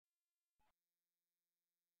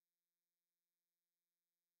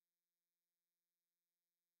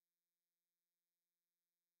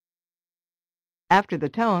After the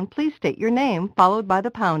tone, please state your name followed by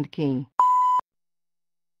the pound key.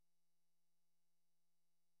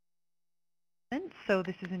 So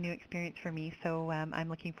this is a new experience for me, so I'm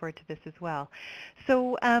looking forward to this as well.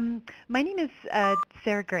 So my name is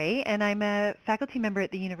Sarah Gray, and I'm a faculty member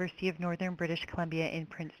at the University of Northern British Columbia in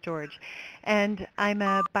Prince George. And I'm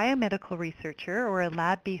a biomedical researcher, or a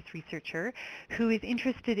lab-based researcher, who is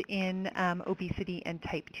interested in obesity and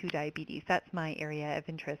type 2 diabetes. That's my area of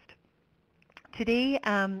interest. Today,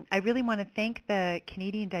 I really want to thank the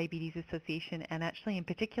Canadian Diabetes Association, and actually in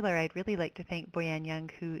particular, I'd really like to thank Boyan Young,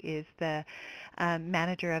 who is the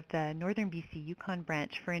manager of the Northern BC Yukon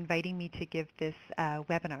branch, for inviting me to give this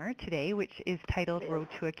webinar today, which is titled Road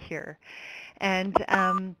to a Cure. And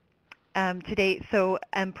today, so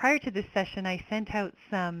prior to this session, I sent out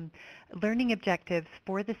some learning objectives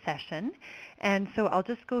for the session, and so I'll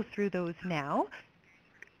just go through those now.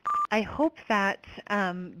 I hope that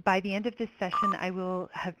by the end of this session, I will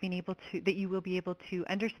have been able to, that you will be able to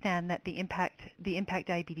understand that the impact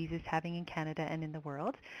diabetes is having in Canada and in the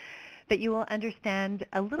world, that you will understand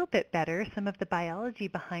a little bit better some of the biology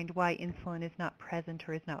behind why insulin is not present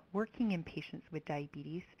or is not working in patients with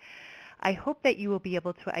diabetes. I hope that you will be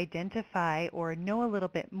able to identify or know a little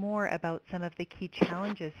bit more about some of the key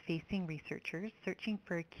challenges facing researchers searching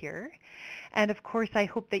for a cure. And of course, I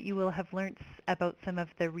hope that you will have learned about some of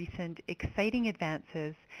the recent exciting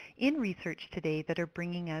advances in research today that are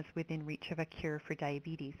bringing us within reach of a cure for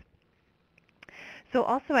diabetes. So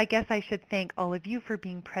also, I guess I should thank all of you for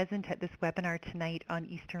being present at this webinar tonight on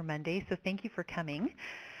Easter Monday. So thank you for coming.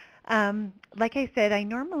 Like I said, I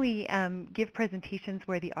normally give presentations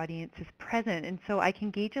where the audience is present, and so I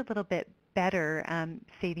can gauge a little bit better,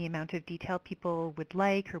 say, the amount of detail people would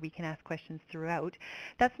like, or we can ask questions throughout.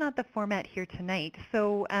 That's not the format here tonight.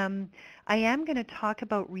 So I am going to talk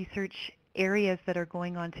about research areas that are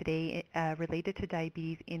going on today related to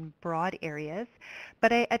diabetes in broad areas.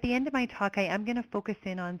 But at the end of my talk, I am going to focus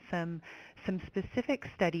in on some specific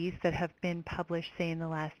studies that have been published, say, in the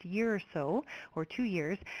last year or so, or 2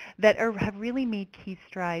 years, that have really made key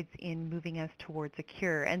strides in moving us towards a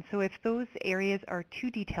cure. And so if those areas are too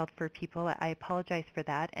detailed for people, I apologize for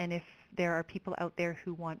that. And if there are people out there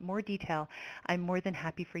who want more detail, I'm more than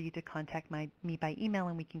happy for you to contact me by email,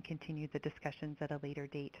 and we can continue the discussions at a later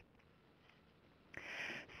date.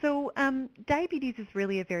 So diabetes is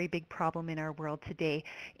really a very big problem in our world today.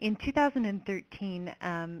 In 2013,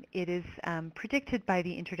 it is predicted by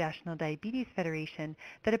the International Diabetes Federation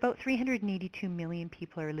that about 382 million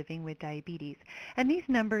people are living with diabetes. And these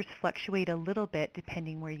numbers fluctuate a little bit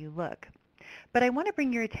depending where you look. But I want to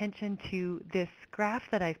bring your attention to this graph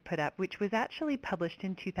that I've put up, which was actually published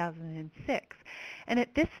in 2006. And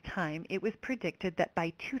at this time, it was predicted that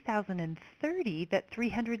by 2030, that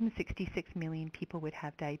 366 million people would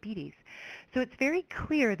have diabetes. So it's very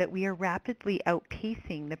clear that we are rapidly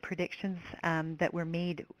outpacing the predictions that were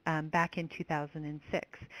made back in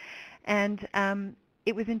 2006. And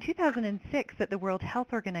it was in 2006 that the World Health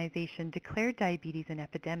Organization declared diabetes an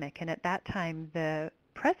epidemic, and at that time, the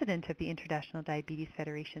president of the International Diabetes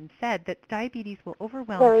Federation said that diabetes will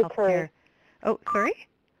overwhelm healthcare. Oh, sorry?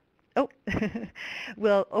 Oh,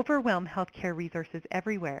 will overwhelm healthcare resources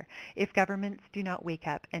everywhere if governments do not wake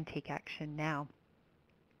up and take action now.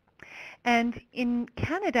 And in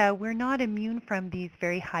Canada, we're not immune from these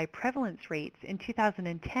very high prevalence rates. In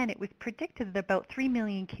 2010, it was predicted that about 3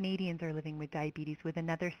 million Canadians are living with diabetes, with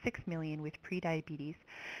another 6 million with prediabetes,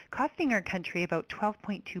 costing our country about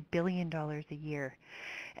 $12.2 billion a year.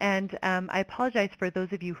 And I apologize for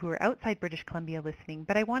those of you who are outside British Columbia listening,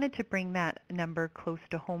 but I wanted to bring that number close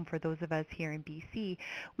to home for those of us here in BC.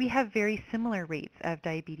 We have very similar rates of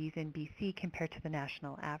diabetes in BC compared to the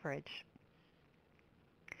national average.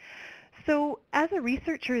 So as a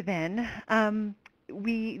researcher then,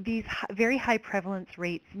 these very high prevalence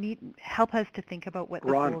rates help us to think about what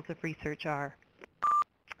the goals of research are.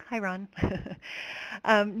 Hi, Ron.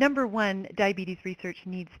 Number one, diabetes research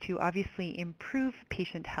needs to obviously improve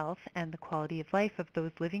patient health and the quality of life of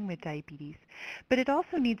those living with diabetes, but it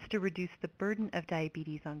also needs to reduce the burden of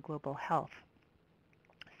diabetes on global health.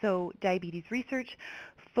 So diabetes research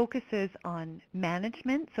focuses on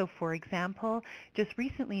management. So for example, just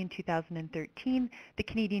recently in 2013, the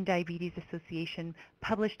Canadian Diabetes Association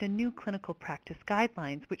published a new clinical practice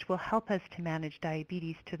guidelines which will help us to manage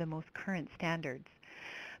diabetes to the most current standards.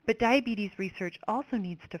 But diabetes research also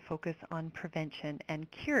needs to focus on prevention and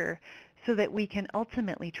cure so that we can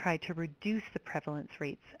ultimately try to reduce the prevalence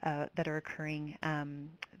rates that are occurring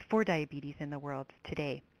for diabetes in the world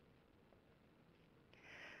today.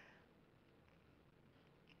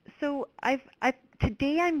 So I've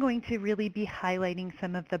today I'm going to really be highlighting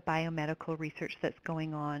some of the biomedical research that's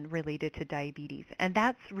going on related to diabetes. And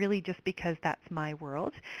that's really just because that's my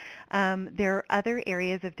world. There are other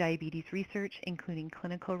areas of diabetes research, including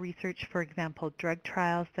clinical research, for example, drug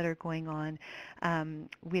trials that are going on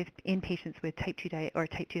in patients with type 2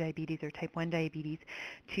 diabetes or type 1 diabetes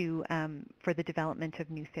for the development of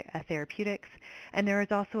new therapeutics. And there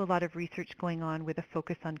is also a lot of research going on with a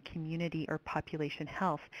focus on community or population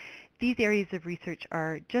health. These areas of research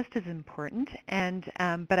are just as important, and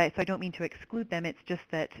so I don't mean to exclude them. It's just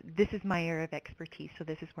that this is my area of expertise, so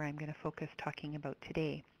this is where I'm going to focus talking about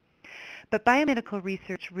today. But biomedical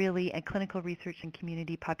research really, and clinical research and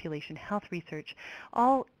community population health research,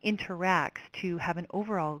 all interacts to have an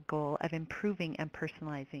overall goal of improving and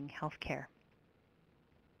personalizing healthcare.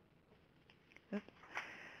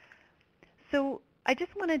 So I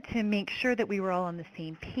just wanted to make sure that we were all on the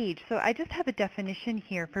same page. So I just have a definition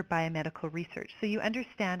here for biomedical research, so you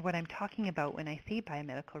understand what I'm talking about when I say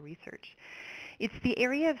biomedical research. It's the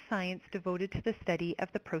area of science devoted to the study of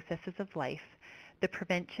the processes of life, the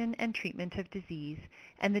prevention and treatment of disease,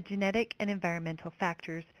 and the genetic and environmental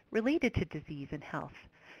factors related to disease and health.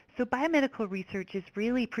 So biomedical research is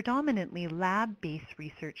really predominantly lab-based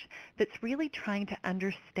research that's really trying to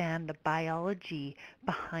understand the biology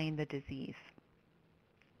behind the disease.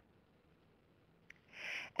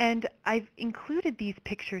 And I've included these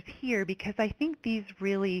pictures here because I think these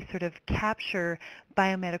really sort of capture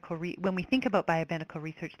when we think about biomedical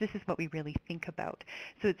research, this is what we really think about.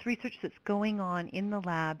 So it's research that's going on in the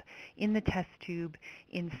lab, in the test tube,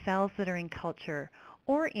 in cells that are in culture,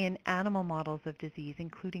 or in animal models of disease,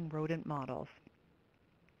 including rodent models.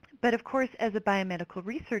 But of course, as a biomedical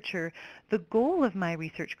researcher, the goal of my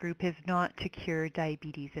research group is not to cure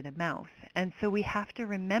diabetes in a mouse. And so we have to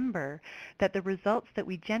remember that the results that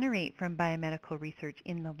we generate from biomedical research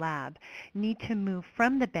in the lab need to move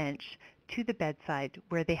from the bench to the bedside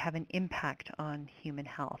where they have an impact on human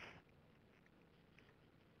health.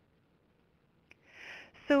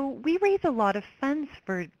 So we raise a lot of funds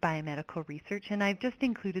for biomedical research, and I've just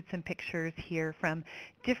included some pictures here from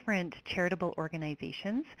different charitable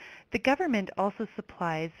organizations. The government also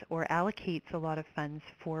supplies or allocates a lot of funds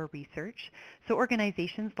for research. So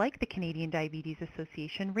organizations like the Canadian Diabetes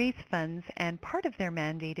Association raise funds, and part of their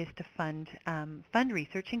mandate is to fund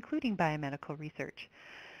research, including biomedical research.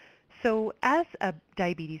 So as a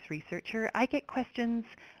diabetes researcher, I get questions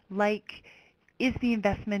like, is the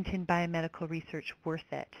investment in biomedical research worth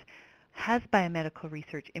it? Has biomedical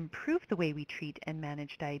research improved the way we treat and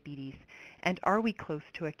manage diabetes? And are we close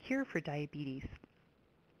to a cure for diabetes?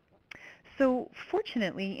 So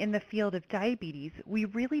fortunately, in the field of diabetes, we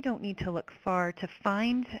really don't need to look far to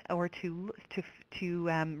find or to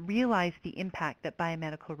realize the impact that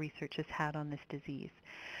biomedical research has had on this disease.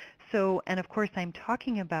 So, and of course, I'm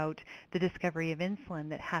talking about the discovery of insulin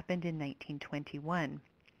that happened in 1921.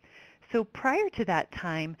 So prior to that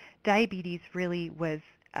time, diabetes really was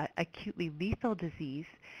an acutely lethal disease,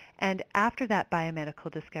 and after that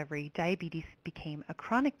biomedical discovery, diabetes became a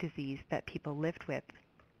chronic disease that people lived with.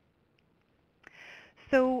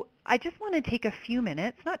 So I just want to take a few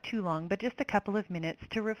minutes, not too long, but just a couple of minutes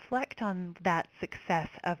to reflect on that success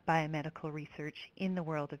of biomedical research in the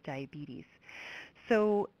world of diabetes.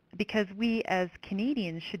 So because we as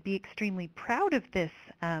Canadians should be extremely proud of this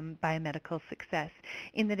biomedical success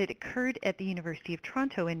in that it occurred at the University of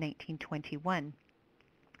Toronto in 1921.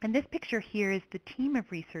 And this picture here is the team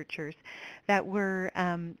of researchers that were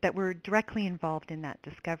directly involved in that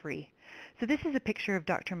discovery. So this is a picture of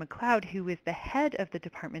Dr. McLeod, who was the head of the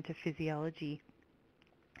Department of Physiology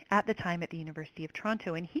at the time at the University of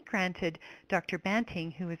Toronto, and he granted Dr.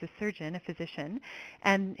 Banting, who was a surgeon, a physician,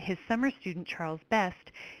 and his summer student, Charles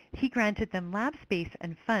Best, he granted them lab space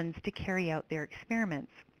and funds to carry out their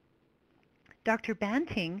experiments. Dr.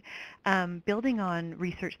 Banting, building on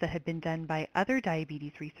research that had been done by other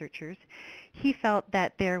diabetes researchers, he felt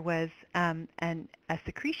that there was a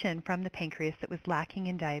secretion from the pancreas that was lacking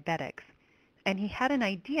in diabetics. And he had an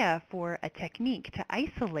idea for a technique to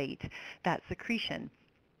isolate that secretion.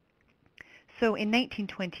 So in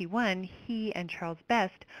 1921, he and Charles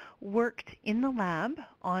Best worked in the lab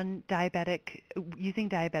on using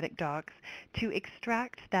diabetic dogs to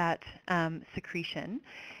extract that secretion.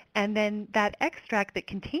 And then that extract that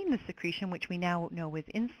contained the secretion, which we now know was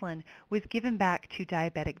insulin, was given back to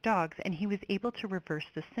diabetic dogs, and he was able to reverse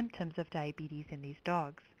the symptoms of diabetes in these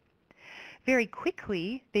dogs. Very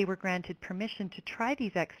quickly, they were granted permission to try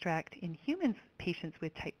these extracts in patients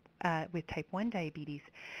with type with type 1 diabetes.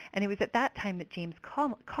 And it was at that time that James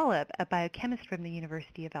Collip, a biochemist from the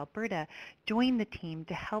University of Alberta, joined the team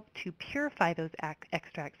to help to purify those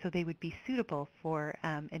extracts so they would be suitable for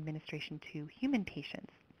administration to human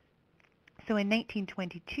patients. So in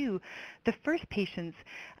 1922, the first patients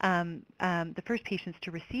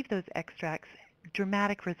to receive those extracts,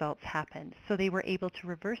 dramatic results happened. So they were able to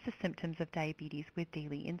reverse the symptoms of diabetes with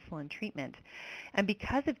daily insulin treatment. And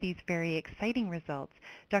because of these very exciting results,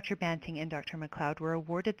 Dr. Banting and Dr. MacLeod were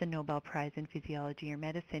awarded the Nobel Prize in Physiology or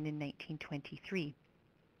Medicine in 1923.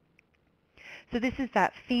 So this is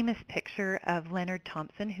that famous picture of Leonard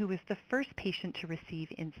Thompson, who was the first patient to receive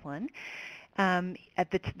insulin.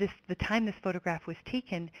 At the time this photograph was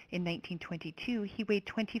taken in 1922, he weighed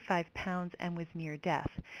 25 pounds and was near death.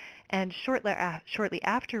 And shortly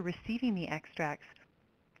after receiving the extracts,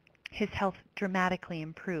 his health dramatically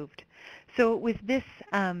improved. So it was this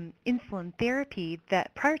insulin therapy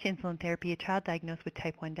that, prior to insulin therapy, a child diagnosed with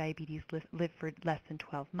type 1 diabetes lived for less than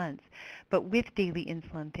 12 months. But with daily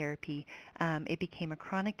insulin therapy, it became a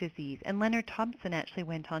chronic disease. And Leonard Thompson actually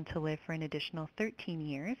went on to live for an additional 13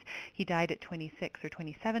 years. He died at 26 or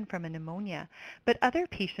 27 from a pneumonia. But other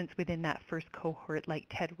patients within that first cohort, like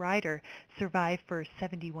Ted Ryder, survived for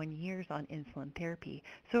 71 years on insulin therapy.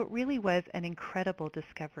 So it really was an incredible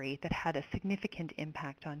discovery that had a significant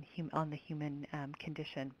impact on the human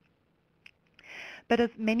condition. But as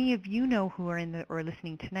many of you know who are or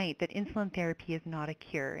listening tonight, that insulin therapy is not a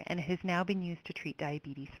cure, and it has now been used to treat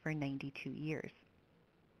diabetes for 92 years.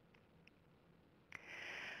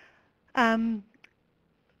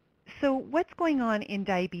 So what's going on in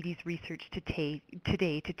diabetes research today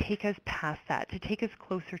to take us past that, to take us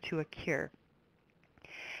closer to a cure?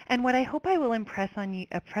 And what I hope I will impress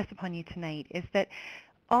upon you tonight is that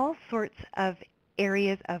all sorts of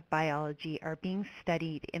areas of biology are being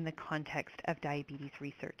studied in the context of diabetes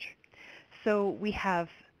research. So we have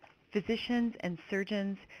physicians and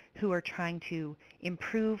surgeons who are trying to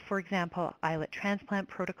improve, for example, islet transplant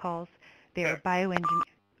protocols. There are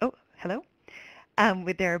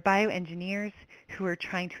bioengineers who are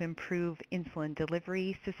trying to improve insulin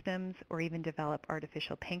delivery systems or even develop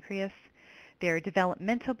artificial pancreas. There are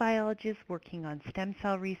developmental biologists working on stem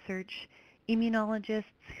cell research, immunologists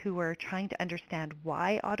who are trying to understand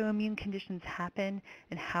why autoimmune conditions happen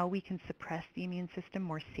and how we can suppress the immune system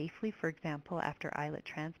more safely, for example, after islet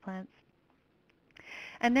transplants.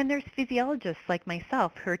 And then there's physiologists like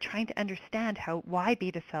myself who are trying to understand why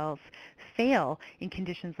beta cells fail in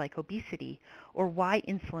conditions like obesity or why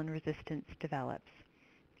insulin resistance develops.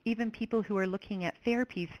 Even people who are looking at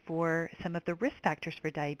therapies for some of the risk factors for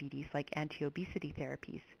diabetes, like anti-obesity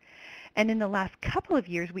therapies. And in the last couple of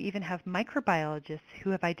years, we even have microbiologists who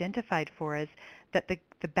have identified for us that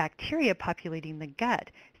the bacteria populating the gut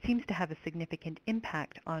seems to have a significant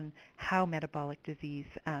impact on how metabolic disease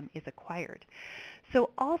is acquired.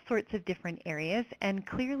 So all sorts of different areas, and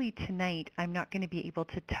clearly tonight I'm not going to be able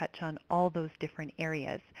to touch on all those different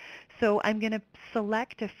areas. So I'm going to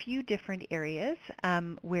select a few different areas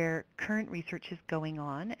where current research is going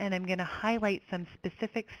on, and I'm going to highlight some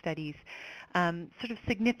specific studies, sort of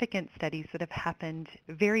significant studies that have happened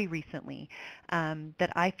very recently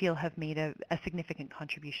that I feel have made a significant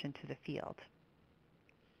contribution to the field.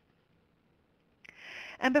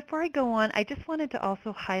 And before I go on, I just wanted to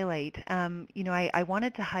also highlight, I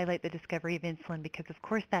wanted to highlight the discovery of insulin because, of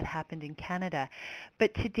course, that happened in Canada.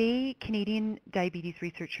 But today, Canadian diabetes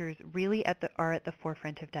researchers really are at the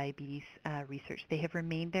forefront of diabetes research. They have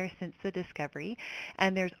remained there since the discovery,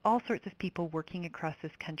 and there's all sorts of people working across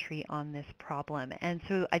this country on this problem. And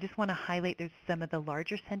so I just want to highlight there's some of the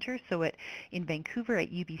larger centers. So in Vancouver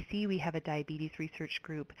at UBC, we have a diabetes research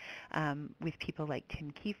group with people like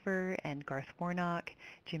Tim Kiefer and Garth Warnock,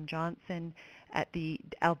 Jim Johnson. At the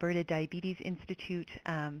Alberta Diabetes Institute,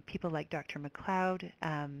 people like Dr. MacLeod,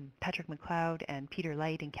 Patrick MacLeod, and Peter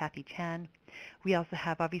Light and Kathy Chan. We also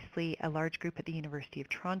have, obviously, a large group at the University of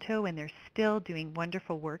Toronto, and they're still doing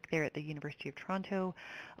wonderful work there at the University of Toronto,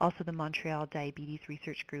 also the Montreal Diabetes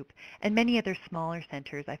Research Group, and many other smaller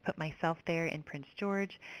centers. I've put myself there in Prince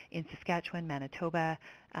George, in Saskatchewan, Manitoba,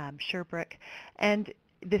 Sherbrooke, and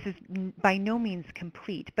this is by no means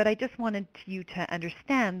complete, but I just wanted you to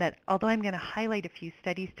understand that although I'm going to highlight a few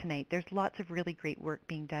studies tonight, there's lots of really great work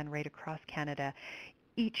being done right across Canada,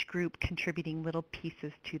 each group contributing little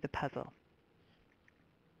pieces to the puzzle.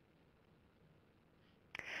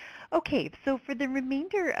 Okay, so for the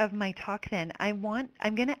remainder of my talk then, I'm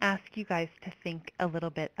going to ask you guys to think a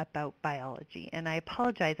little bit about biology. And I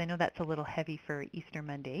apologize, I know that's a little heavy for Easter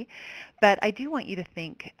Monday, but I do want you to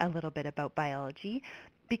think a little bit about biology.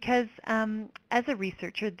 because as a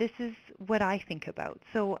researcher, this is what I think about.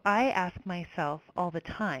 So I ask myself all the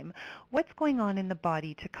time, what's going on in the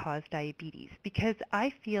body to cause diabetes? Because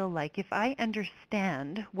I feel like if I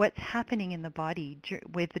understand what's happening in the body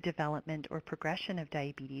with the development or progression of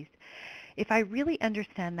diabetes, if I really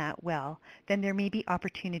understand that well, then there may be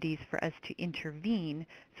opportunities for us to intervene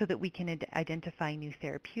so that we can identify new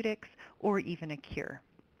therapeutics or even a cure.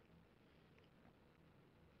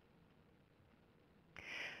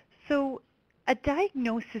 So a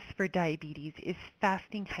diagnosis for diabetes is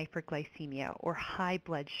fasting hyperglycemia or high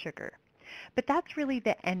blood sugar. But that's really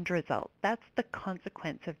the end result. That's the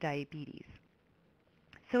consequence of diabetes.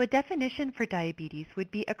 So a definition for diabetes would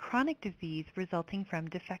be a chronic disease resulting from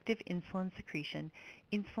defective insulin secretion,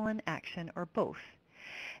 insulin action, or both.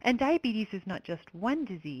 And diabetes is not just one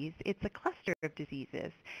disease, it's a cluster of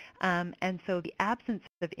diseases. And so the absence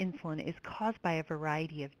of insulin is caused by a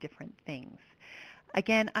variety of different things.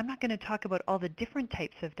 Again, I'm not going to talk about all the different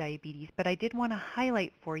types of diabetes, but I did want to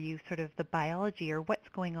highlight for you sort of the biology or what's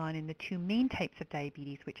going on in the two main types of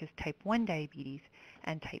diabetes, which is type 1 diabetes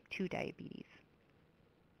and type 2 diabetes.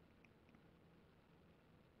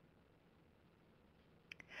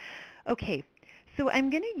 Okay, so I'm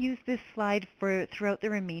going to use this slide throughout the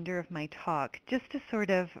remainder of my talk just to sort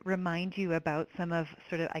of remind you about some of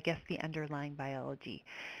sort of, I guess, the underlying biology.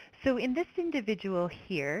 So in this individual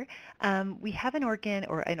here, we have an organ,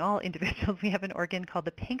 or in all individuals, we have an organ called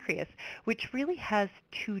the pancreas, which really has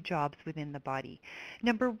two jobs within the body.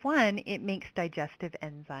 Number one, it makes digestive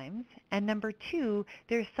enzymes. And number two,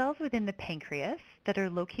 there are cells within the pancreas that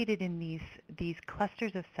are located in these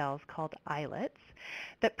clusters of cells called islets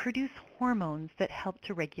that produce hormones that help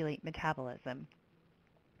to regulate metabolism.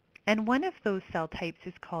 And one of those cell types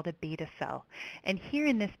is called a beta cell. And here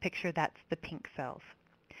in this picture, that's the pink cells.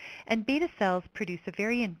 And beta cells produce a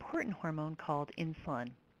very important hormone called insulin.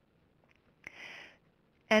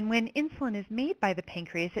 And when insulin is made by the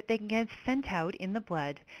pancreas, it then gets sent out in the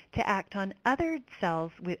blood to act on other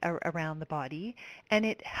cells around the body, and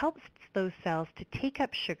it helps those cells to take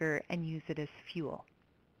up sugar and use it as fuel.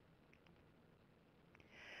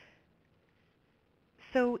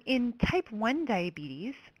 So in type 1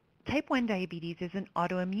 diabetes is an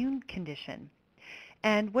autoimmune condition.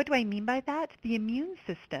 And what do I mean by that? The immune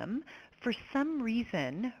system, for some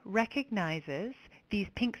reason, recognizes these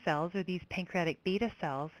pink cells or these pancreatic beta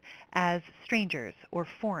cells as strangers or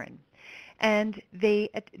foreign. And the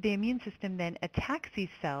immune system then attacks these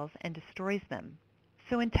cells and destroys them.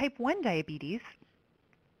 So in type 1 diabetes,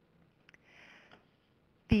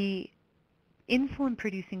 the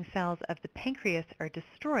insulin-producing cells of the pancreas are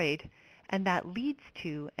destroyed, and that leads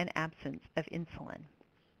to an absence of insulin.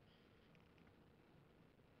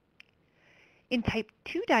 In type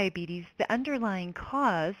 2 diabetes, the underlying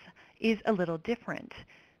cause is a little different.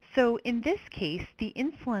 So in this case, the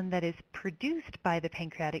insulin that is produced by the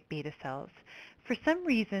pancreatic beta cells, for some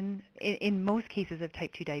reason, in most cases of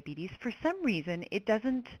type 2 diabetes, for some reason, it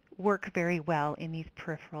doesn't work very well in these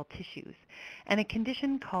peripheral tissues, and a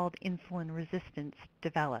condition called insulin resistance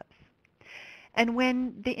develops. And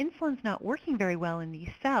when the insulin's not working very well in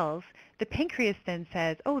these cells, the pancreas then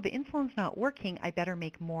says, oh, the insulin's not working, I better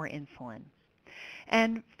make more insulin.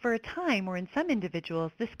 And for a time, or in some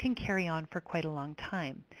individuals, this can carry on for quite a long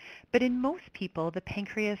time. But in most people, the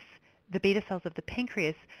beta cells of the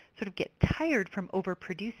pancreas sort of get tired from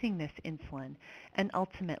overproducing this insulin, and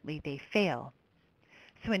ultimately they fail.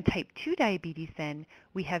 So in type 2 diabetes then,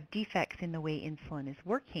 we have defects in the way insulin is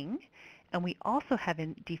working, and we also have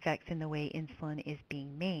defects in the way insulin is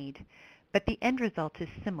being made. But the end result is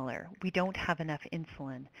similar. We don't have enough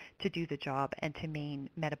insulin to do the job and to maintain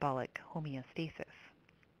metabolic homeostasis.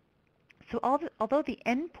 So although the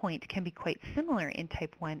end point can be quite similar in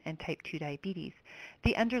type 1 and type 2 diabetes,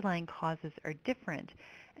 the underlying causes are different,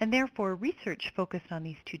 and therefore research focused on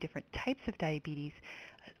these two different types of diabetes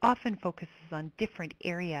often focuses on different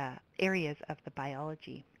areas of the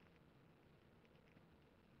biology.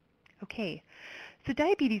 Okay, so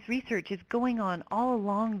diabetes research is going on all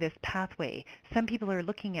along this pathway. Some people are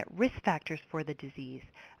looking at risk factors for the disease.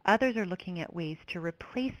 Others are looking at ways to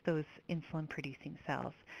replace those insulin-producing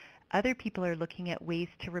cells. Other people are looking at ways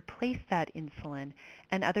to replace that insulin,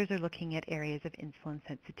 and others are looking at areas of insulin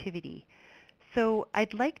sensitivity. So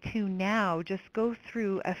I'd like to now just go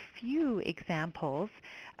through a few examples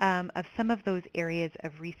of some of those areas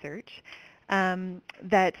of research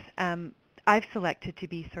that I've selected to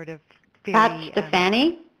be sort of very... Pat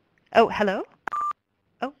Stefani? Oh, hello?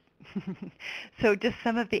 Oh, so just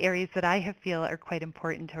some of the areas that I feel are quite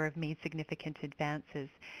important or have made significant advances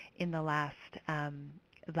in the last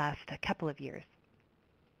couple of years.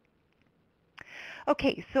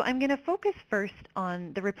 Okay, so I'm going to focus first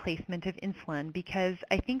on the replacement of insulin because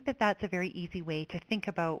I think that that's a very easy way to think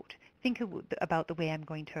about the way I'm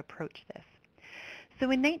going to approach this. So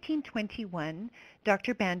in 1921,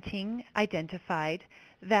 Dr. Banting identified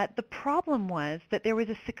that the problem was that there was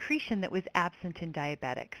a secretion that was absent in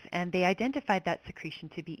diabetics, and they identified that secretion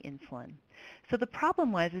to be insulin. So the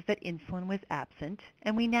problem was is that insulin was absent,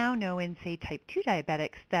 and we now know in, say, type 2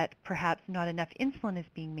 diabetics that perhaps not enough insulin is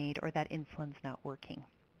being made or that insulin's not working.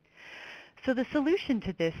 So the solution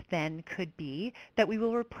to this then could be that we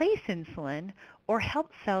will replace insulin or help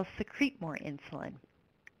cells secrete more insulin.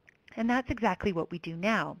 And that's exactly what we do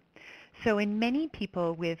now. So in many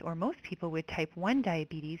people with, or most people with type 1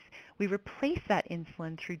 diabetes, we replace that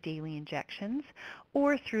insulin through daily injections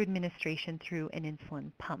or through administration through an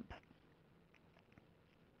insulin pump.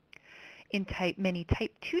 In many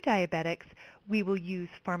type 2 diabetics, we will use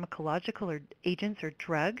pharmacological or agents or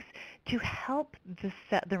drugs to help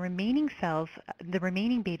the remaining cells, the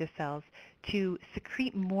remaining beta cells, to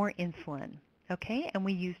secrete more insulin. Okay, and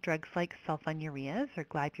we use drugs like sulfonylureas or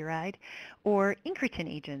glyburide or incretin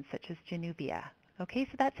agents such as Januvia. Okay,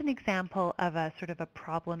 so that's an example of a sort of a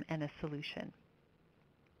problem and a solution.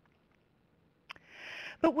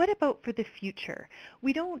 But what about for the future?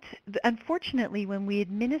 We don't, unfortunately, when we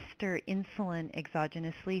administer insulin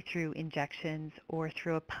exogenously through injections or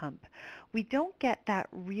through a pump, we don't get that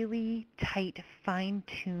really tight,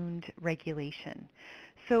 fine-tuned regulation.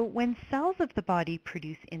 So when cells of the body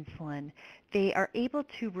produce insulin, they are able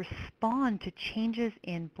to respond to changes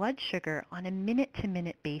in blood sugar on a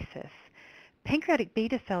minute-to-minute basis. Pancreatic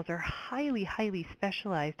beta cells are highly, highly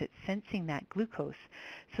specialized at sensing that glucose,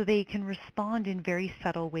 so they can respond in very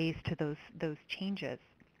subtle ways to those changes.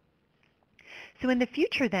 So in the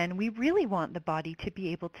future then, we really want the body to be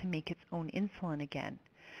able to make its own insulin again.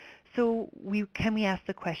 So can we ask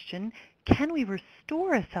the question, can we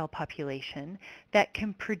restore a cell population that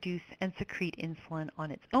can produce and secrete insulin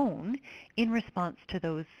on its own in response to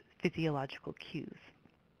those physiological cues?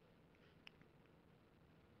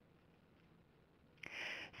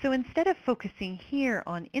 So instead of focusing here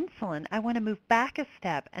on insulin, I want to move back a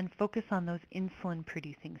step and focus on those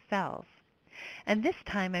insulin-producing cells. And this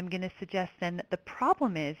time I'm going to suggest then that the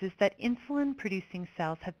problem is that insulin-producing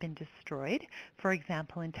cells have been destroyed, for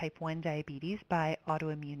example in type 1 diabetes by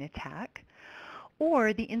autoimmune attack,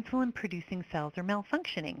 or the insulin-producing cells are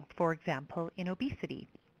malfunctioning, for example in obesity.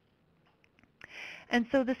 And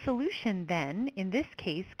so the solution then, in this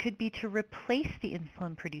case, could be to replace the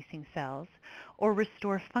insulin-producing cells or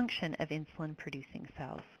restore function of insulin-producing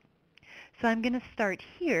cells. So I'm going to start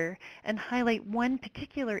here and highlight one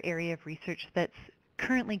particular area of research that's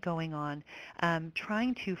currently going on,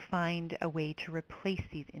 trying to find a way to replace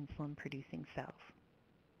these insulin-producing cells.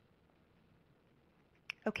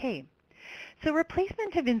 Okay. So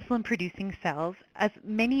replacement of insulin-producing cells, as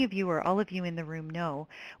many of you or all of you in the room know,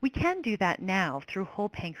 we can do that now through whole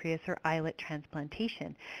pancreas or islet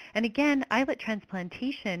transplantation. And again, islet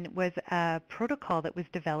transplantation was a protocol that was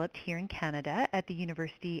developed here in Canada at the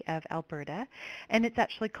University of Alberta, and it's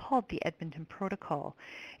actually called the Edmonton Protocol.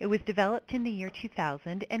 It was developed in the year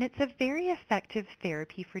 2000, and it's a very effective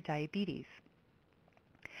therapy for diabetes.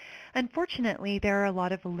 Unfortunately, there are a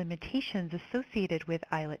lot of limitations associated with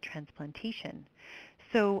islet transplantation.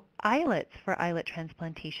 So islets for islet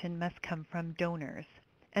transplantation must come from donors,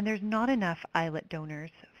 and there's not enough islet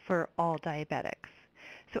donors for all diabetics.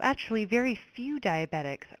 So actually, very few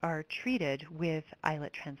diabetics are treated with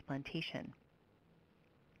islet transplantation.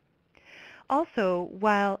 Also,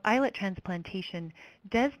 while islet transplantation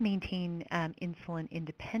does maintain insulin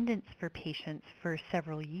independence for patients for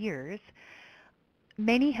several years,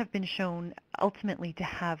 many have been shown ultimately to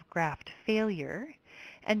have graft failure,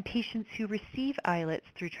 and patients who receive islets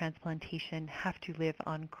through transplantation have to live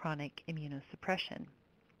on chronic immunosuppression.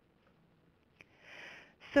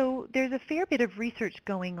 So there's a fair bit of research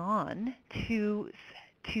going on to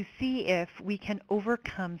see if we can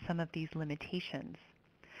overcome some of these limitations.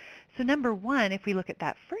 So number one, if we look at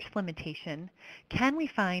that first limitation, can we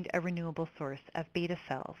find a renewable source of beta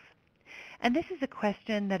cells? And this is a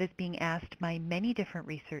question that is being asked by many different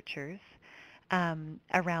researchers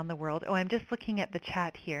around the world. Oh, I'm just looking at the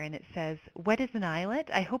chat here, and it says, what is an islet?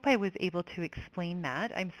 I hope I was able to explain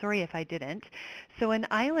that. I'm sorry if I didn't. So an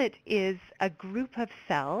islet is a group of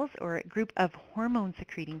cells or a group of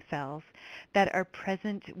hormone-secreting cells that are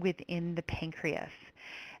present within the pancreas.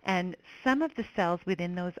 And some of the cells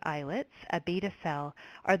within those islets, a beta cell,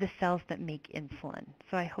 are the cells that make insulin.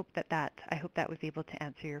 So I hope that was able to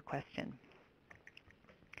answer your question.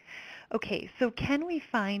 Okay, so can we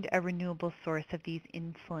find a renewable source of these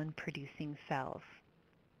insulin-producing cells?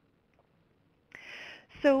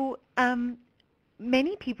 So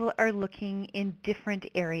many people are looking in different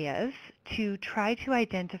areas to try to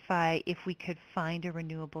identify if we could find a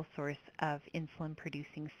renewable source of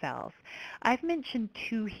insulin-producing cells. I've mentioned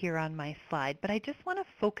two here on my slide, but I just want to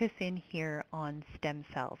focus in here on stem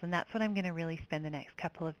cells, and that's what I'm going to really spend the next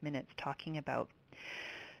couple of minutes talking about.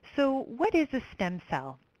 So what is a stem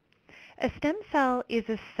cell? A stem cell is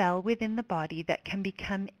a cell within the body that can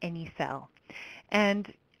become any cell.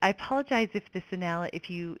 And I apologize if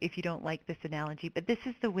you don't like this analogy, but this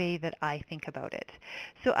is the way that I think about it.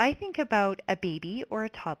 So I think about a baby or a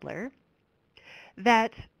toddler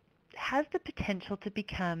that has the potential to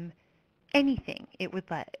become anything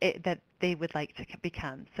that they would like to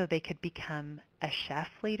become. So they could become a chef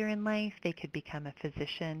later in life, they could become a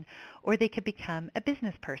physician, or they could become a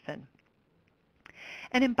business person.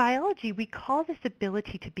 And in biology, we call this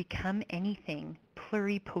ability to become anything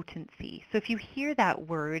pluripotency. So if you hear that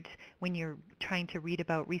word when you're trying to read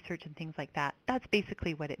about research and things like that, that's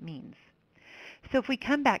basically what it means. So if we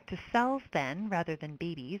come back to cells then, rather than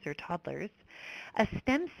babies or toddlers, a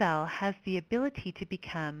stem cell has the ability to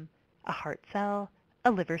become a heart cell,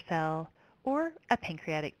 a liver cell, or a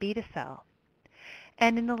pancreatic beta cell.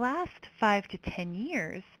 And in the last 5 to 10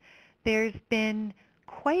 years, there's been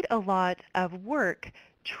quite a lot of work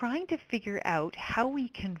trying to figure out how we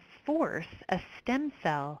can force a stem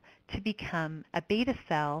cell to become a beta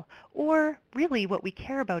cell, or really what we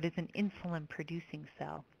care about is an insulin-producing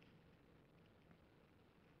cell.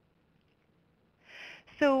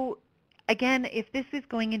 So again, if this is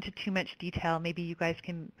going into too much detail, maybe you guys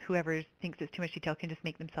can, whoever thinks it's too much detail can just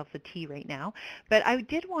make themselves a tea right now. But I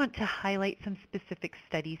did want to highlight some specific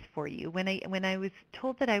studies for you. When I was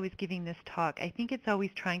told that I was giving this talk, I think it's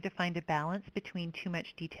always trying to find a balance between too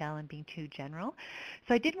much detail and being too general.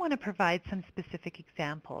 So I did want to provide some specific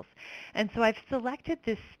examples. And so I've selected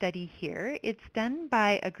this study here. It's done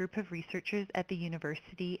by a group of researchers at the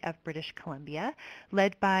University of British Columbia,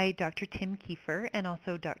 led by Dr. Tim Kiefer and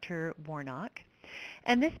also Dr. Warnock.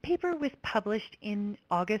 And this paper was published in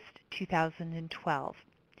August 2012.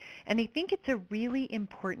 And I think it's a really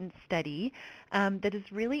important study that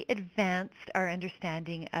has really advanced our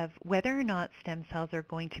understanding of whether or not stem cells are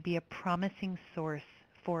going to be a promising source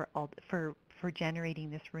for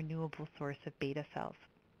generating this renewable source of beta cells.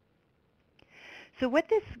 So what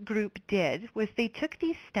this group did was they took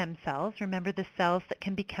these stem cells, remember the cells that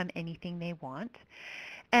can become anything they want,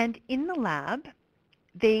 and in the lab,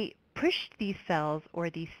 they pushed these cells or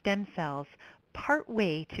these stem cells part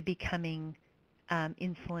way to becoming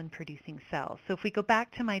insulin-producing cells. So if we go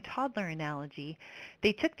back to my toddler analogy,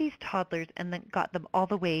 they took these toddlers and then got them all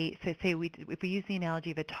the way, so say if we use the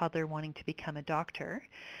analogy of a toddler wanting to become a doctor,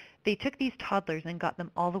 they took these toddlers and got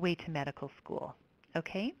them all the way to medical school,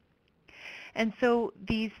 okay? And so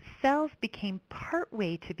these cells became part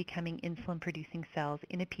way to becoming insulin-producing cells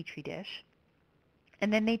in a petri dish.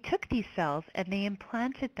 And then they took these cells and they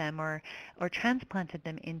implanted them or transplanted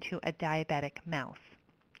them into a diabetic mouse.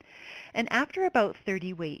 And after about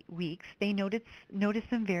 30 weeks, they noticed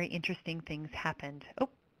some very interesting things happened. Oh.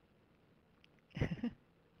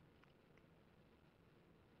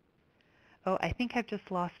 Oh, I think I've just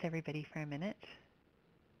lost everybody for a minute.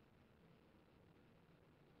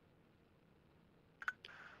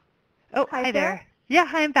 Oh, hi there. Yeah,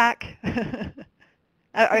 hi, I'm back.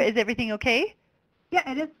 Is everything okay? Yeah,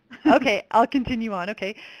 it is. Okay, I'll continue on.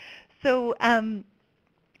 Okay. So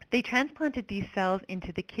they transplanted these cells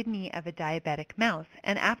into the kidney of a diabetic mouse,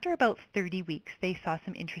 and after about 30 weeks, they saw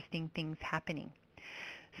some interesting things happening.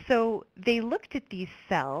 So they looked at these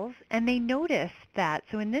cells, and they noticed that,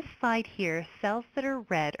 so in this slide here, cells that are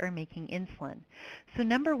red are making insulin. So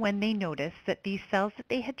number one, they noticed that these cells that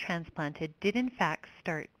they had transplanted did in fact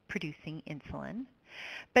start producing insulin,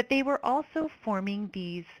 but they were also forming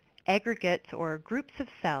these aggregates or groups of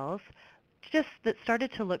cells that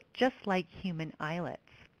started to look just like human islets.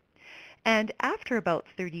 And after about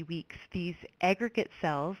 30 weeks, these aggregate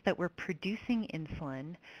cells that were producing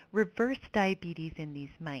insulin reversed diabetes in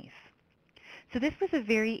these mice. So this was a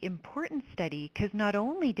very important study because not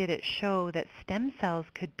only did it show that stem cells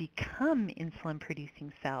could become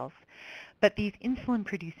insulin-producing cells, but these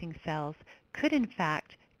insulin-producing cells could in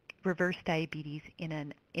fact reverse diabetes in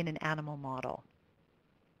an animal model.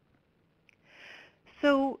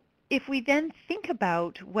 So if we then think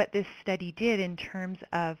about what this study did in terms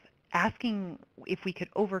of asking if we could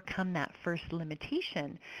overcome that first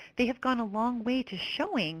limitation, they have gone a long way to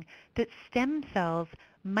showing that stem cells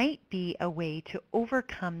might be a way to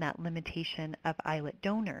overcome that limitation of islet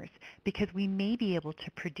donors, because we may be able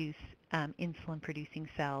to produce insulin-producing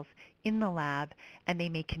cells in the lab, and they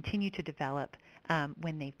may continue to develop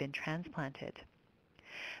when they've been transplanted.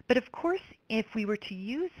 But of course, if we were to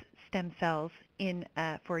use stem cells in,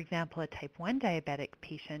 for example, a type 1 diabetic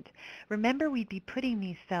patient, remember we'd be putting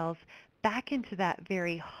these cells back into that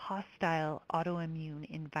very hostile autoimmune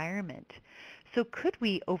environment. So could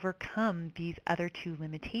we overcome these other two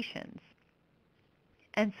limitations?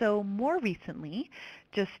 And so more recently,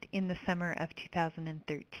 just in the summer of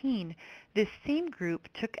 2013, this same group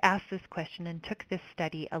asked this question and took this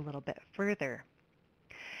study a little bit further.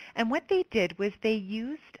 And what they did was they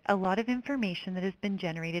used a lot of information that has been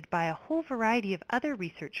generated by a whole variety of other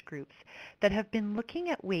research groups that have been looking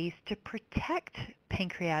at ways to protect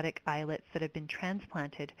pancreatic islets that have been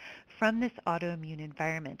transplanted from this autoimmune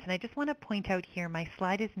environment. And I just want to point out here, my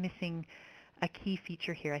slide is missing a key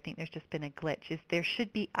feature here. I think there's just been a glitch. Is there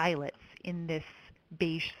should be islets in this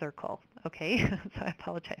beige circle, okay? So I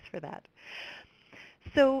apologize for that.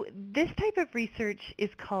 So this type of research is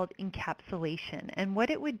called encapsulation, and what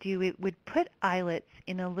it would do, it would put islets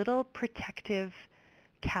in a little protective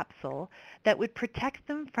capsule that would protect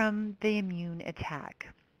them from the immune attack.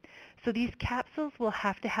 So these capsules will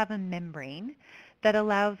have to have a membrane that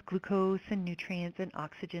allows glucose and nutrients and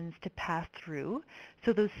oxygens to pass through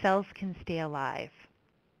so those cells can stay alive.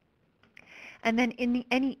 And then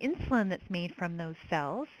any insulin that's made from those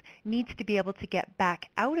cells needs to be able to get back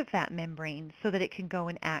out of that membrane so that it can go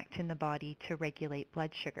and act in the body to regulate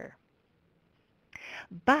blood sugar.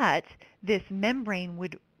 But this membrane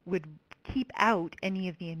would keep out any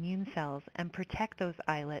of the immune cells and protect those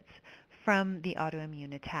islets from the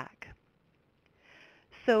autoimmune attack.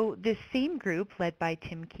 So this same group, led by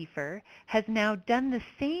Tim Kiefer, has now done the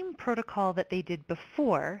same protocol that they did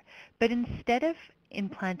before, but instead of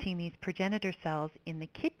implanting these progenitor cells in the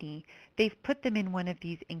kidney, they've put them in one of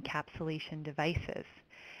these encapsulation devices.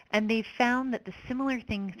 And they've found that the similar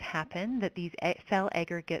things happen, that these cell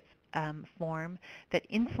aggregates form, that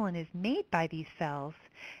insulin is made by these cells,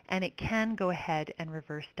 and it can go ahead and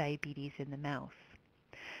reverse diabetes in the mouse.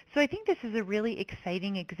 So I think this is a really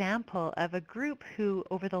exciting example of a group who,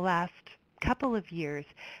 over the last couple of years,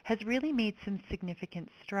 has really made some significant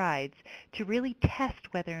strides to really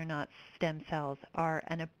test whether or not stem cells are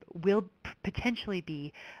and will potentially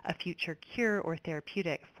be a future cure or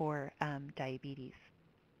therapeutic for diabetes.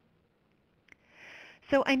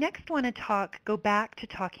 So I next want to go back to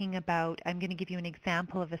talking about, I'm going to give you an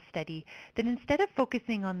example of a study that instead of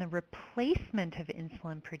focusing on the replacement of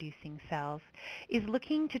insulin-producing cells, is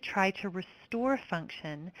looking to try to restore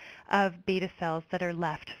function of beta cells that are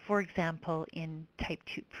left, for example, in type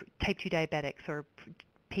 2 diabetics or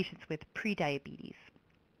patients with prediabetes.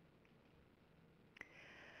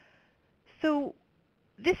 So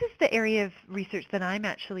this is the area of research that I'm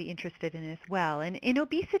actually interested in as well. And in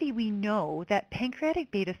obesity, we know that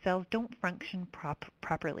pancreatic beta cells don't function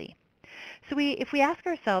properly. So if we ask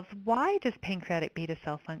ourselves, why does pancreatic beta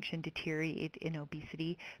cell function deteriorate in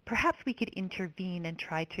obesity, perhaps we could intervene and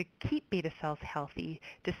try to keep beta cells healthy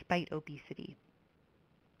despite obesity.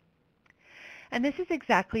 And this is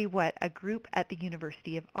exactly what a group at the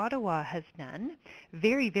University of Ottawa has done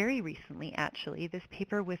very, very recently, actually. This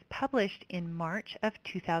paper was published in March of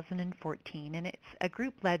 2014, and it's a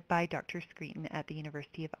group led by Dr. Screeton at the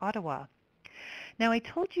University of Ottawa. Now, I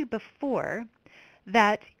told you before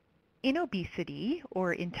that in obesity,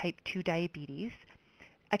 or in type 2 diabetes,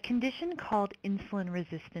 a condition called insulin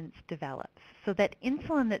resistance develops, so that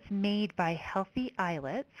insulin that's made by healthy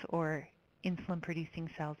islets, or insulin-producing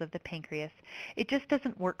cells of the pancreas, it just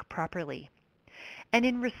doesn't work properly. And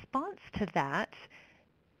in response to that,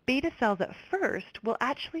 beta cells at first will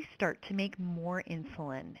actually start to make more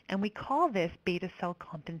insulin, and we call this beta cell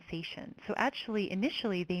compensation. So actually,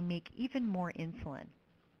 initially, they make even more insulin.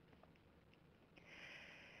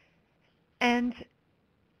 And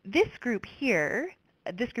this group here,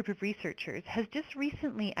 this group of researchers, has just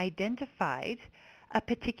recently identified a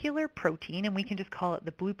particular protein, and we can just call it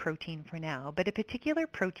the blue protein for now, but a particular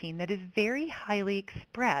protein that is very highly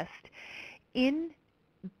expressed in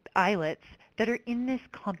islets that are in this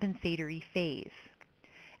compensatory phase.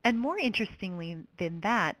 And more interestingly than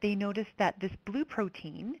that, they noticed that this blue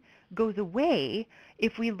protein goes away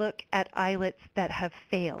if we look at islets that have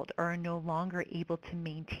failed or are no longer able to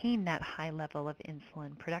maintain that high level of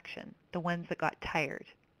insulin production, the ones that got tired.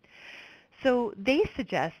 So they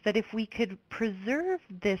suggest that if we could preserve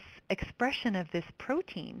this expression of this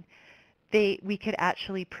protein, we could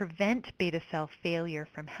actually prevent beta cell failure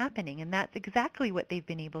from happening. And that's exactly what they've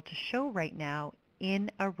been able to show right now in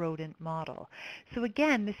a rodent model. So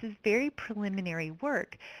again, this is very preliminary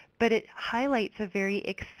work, but it highlights a very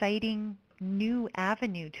exciting new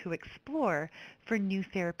avenue to explore for new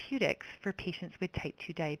therapeutics for patients with type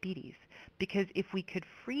 2 diabetes. Because if we could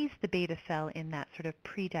freeze the beta cell in that sort of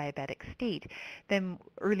pre-diabetic state, then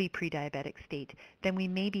early pre-diabetic state, then we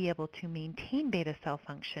may be able to maintain beta cell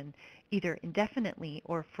function either indefinitely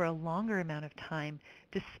or for a longer amount of time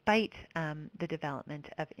despite the development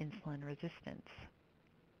of insulin resistance.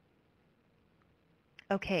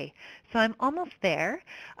 Okay, so I'm almost there.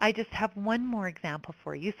 I just have one more example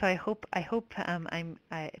for you. So I hope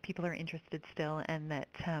people are interested still, and that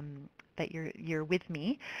you're with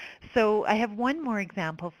me. So I have one more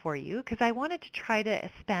example for you because I wanted to try to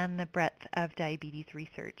span the breadth of diabetes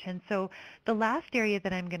research. And so the last area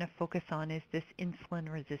that I'm going to focus on is this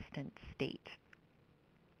insulin resistant state.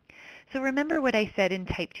 So remember what I said in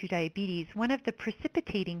type 2 diabetes, one of the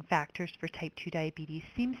precipitating factors for type 2 diabetes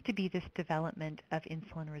seems to be this development of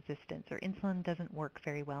insulin resistance, or insulin doesn't work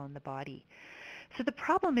very well in the body. So the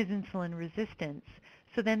problem is insulin resistance.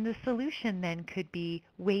 So then the solution then could be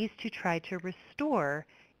ways to try to restore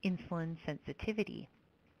insulin sensitivity.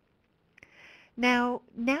 Now,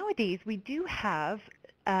 nowadays we do have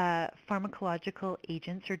pharmacological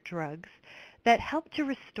agents or drugs that help to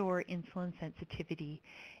restore insulin sensitivity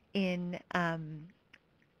in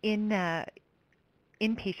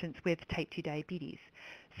patients with type 2 diabetes.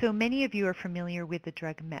 So many of you are familiar with the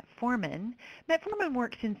drug metformin. Metformin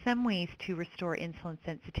works in some ways to restore insulin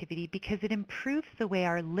sensitivity because it improves the way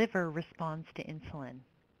our liver responds to insulin.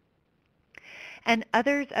 And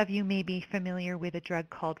others of you may be familiar with a drug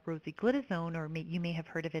called rosiglitazone, or you may have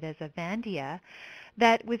heard of it as Avandia,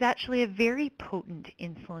 that was actually a very potent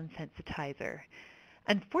insulin sensitizer.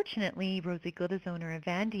 Unfortunately, rosiglitazone or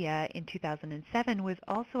Avandia in 2007 was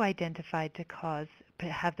also identified to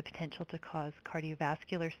have the potential to cause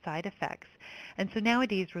cardiovascular side effects. And so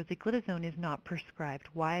nowadays, rosiglitazone is not prescribed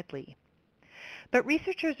widely. But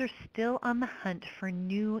researchers are still on the hunt for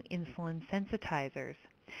new insulin sensitizers.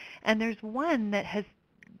 And there's one that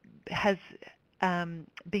has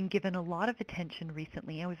been given a lot of attention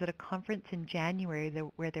recently. I was at a conference in January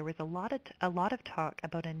where there was a lot of talk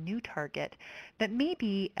about a new target that may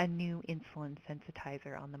be a new insulin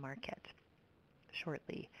sensitizer on the market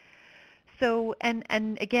shortly. So, and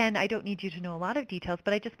again, I don't need you to know a lot of details,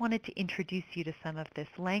 but I just wanted to introduce you to some of this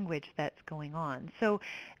language that's going on. So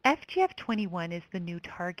FGF21 is the new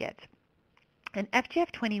target. And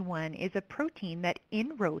FGF21 is a protein that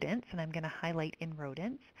in rodents, and I'm going to highlight in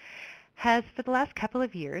rodents, has for the last couple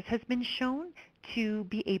of years has been shown to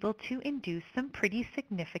be able to induce some pretty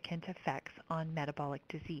significant effects on metabolic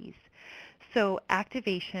disease. So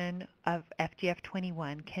activation of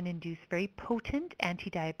FGF21 can induce very potent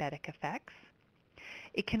anti-diabetic effects.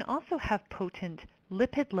 It can also have potent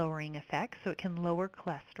lipid-lowering effects, so it can lower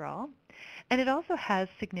cholesterol, and it also has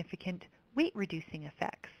significant weight-reducing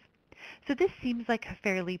effects. So this seems like a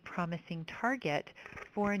fairly promising target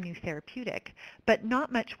for a new therapeutic, but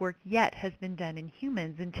not much work yet has been done in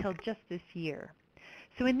humans until just this year.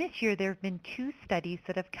 So in this year, there have been 2 studies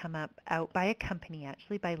that have come out by a company,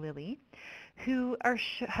 actually by Lilly, who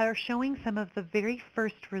are showing some of the very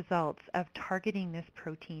first results of targeting this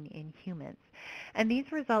protein in humans. And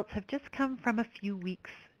these results have just come from a few weeks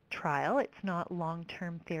trial. It's not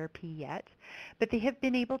long-term therapy yet, but they have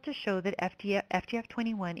been able to show that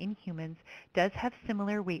FGF21 in humans does have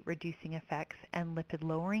similar weight-reducing effects and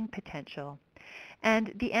lipid-lowering potential.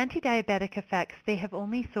 And the anti-diabetic effects, they have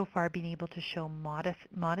only so far been able to show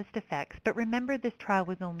modest effects, but remember this trial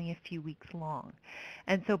was only a few weeks long.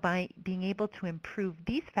 And so by being able to improve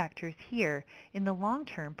these factors here, in the long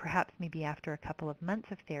term, perhaps maybe after a couple of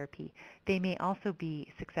months of therapy, they may also be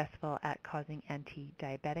successful at causing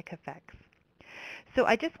anti-diabetic effects. So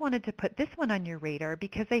I just wanted to put this one on your radar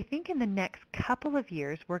because I think in the next couple of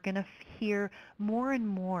years we're going to hear more and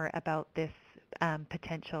more about this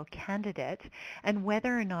potential candidate and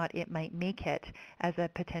whether or not it might make it as a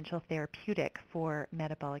potential therapeutic for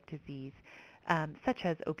metabolic disease such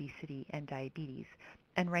as obesity and diabetes.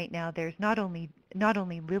 And right now there's not only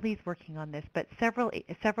Lilly's working on this, but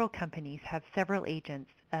several companies have several agents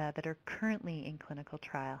that are currently in clinical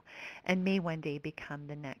trial and may one day become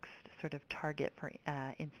the next sort of target for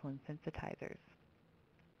insulin sensitizers.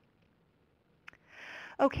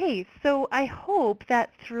 Okay, so I hope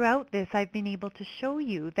that throughout this I've been able to show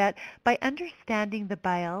you that by understanding the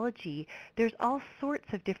biology, there's all sorts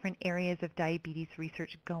of different areas of diabetes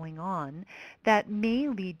research going on that may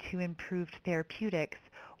lead to improved therapeutics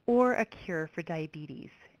or a cure for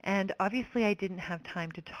diabetes. And obviously I didn't have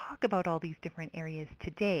time to talk about all these different areas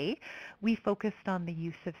today. We focused on the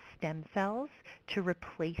use of stem cells to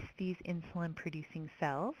replace these insulin-producing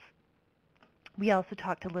cells. We also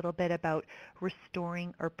talked a little bit about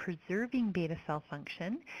restoring or preserving beta cell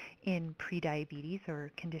function in prediabetes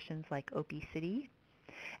or conditions like obesity.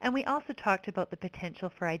 And we also talked about the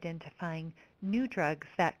potential for identifying new drugs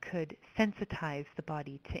that could sensitize the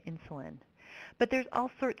body to insulin. But there's all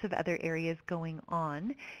sorts of other areas going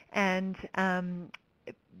on, and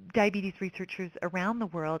diabetes researchers around the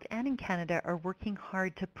world and in Canada are working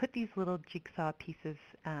hard to put these little jigsaw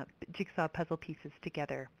puzzle pieces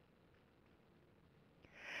together.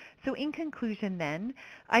 So in conclusion then,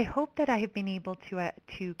 I hope that I have been able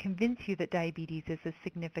to convince you that diabetes is a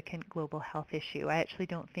significant global health issue. I actually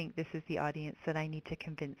don't think this is the audience that I need to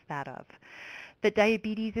convince that of. That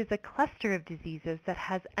diabetes is a cluster of diseases that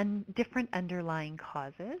has different underlying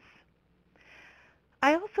causes.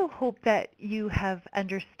 I also hope that you have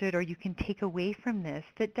understood, or you can take away from this,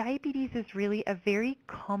 that diabetes is really a very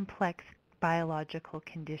complex biological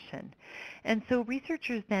condition. And so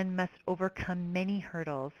researchers then must overcome many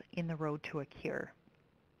hurdles in the road to a cure.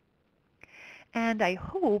 And I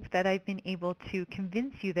hope that I've been able to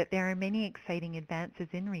convince you that there are many exciting advances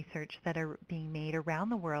in research that are being made around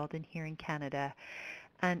the world and here in Canada.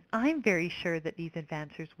 And I'm very sure that these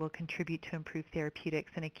advances will contribute to improved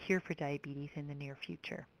therapeutics and a cure for diabetes in the near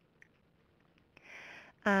future.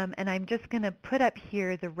 And I'm just going to put up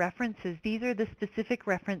here the references. These are the specific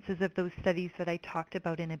references of those studies that I talked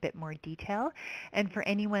about in a bit more detail. And for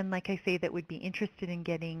anyone, like I say, that would be interested in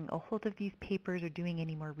getting a hold of these papers or doing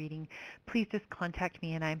any more reading, please just contact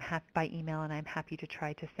me, and I'm by email, and I'm happy to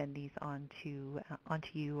try to send these on to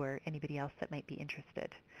you or anybody else that might be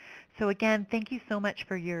interested. So again, thank you so much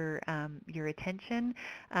for your attention.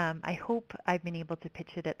 I hope I've been able to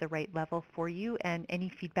pitch it at the right level for you, and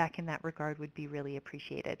any feedback in that regard would be really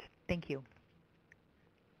appreciated. Thank you.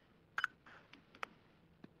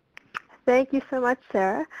 Thank you so much,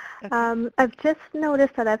 Sarah. Okay. I've just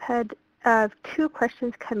noticed that I've had 2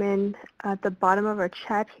 questions come in at the bottom of our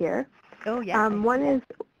chat here. Oh, yeah. One is,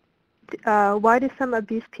 why do some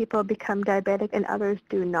obese people become diabetic and others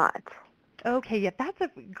do not? Okay, yeah, that's a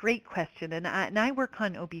great question, and I work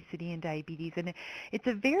on obesity and diabetes, and it's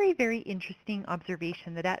a very, very interesting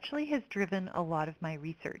observation that actually has driven a lot of my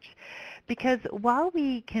research. Because while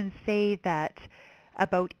we can say that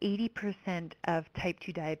about 80% of type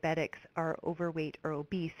 2 diabetics are overweight or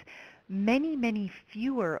obese, many, many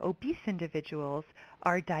fewer obese individuals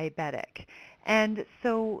are diabetic. And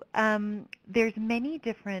so there's many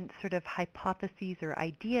different sort of hypotheses or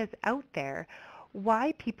ideas out there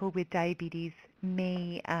why people with diabetes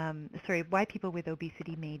why people with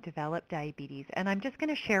obesity may develop diabetes. And I'm just going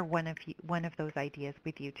to share one of those ideas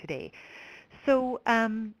with you today. So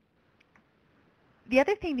the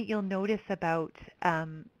other thing that you'll notice about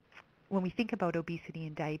when we think about obesity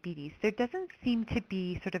and diabetes, there doesn't seem to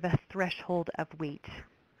be sort of a threshold of weight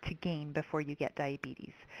to gain before you get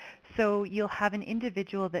diabetes. So you'll have an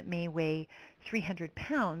individual that may weigh 300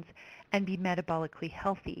 pounds and be metabolically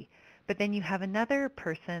healthy. But then you have another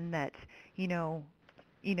person that,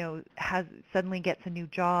 suddenly gets a new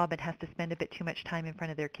job and has to spend a bit too much time in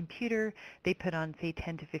front of their computer. They put on, say,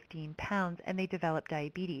 10 to 15 pounds, and they develop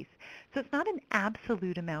diabetes. So it's not an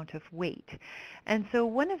absolute amount of weight. And so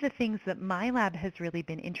one of the things that my lab has really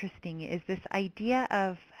been interesting is this idea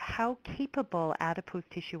of how capable adipose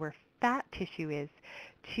tissue or fat tissue is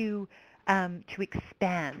to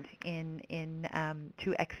expand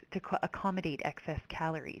to accommodate excess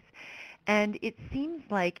calories. And it seems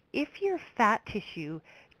like if your fat tissue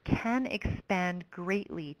can expand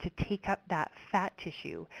greatly to take up that fat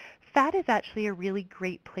tissue, fat is actually a really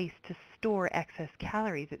great place to store excess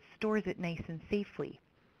calories. It stores it nice and safely.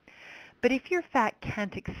 But if your fat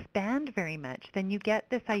can't expand very much, then you get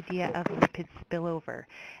this idea of lipid spillover.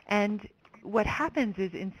 And what happens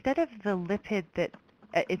is instead of the lipid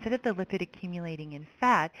accumulating in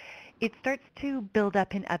fat, it starts to build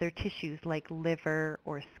up in other tissues like liver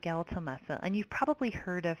or skeletal muscle. And you've probably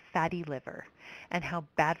heard of fatty liver and how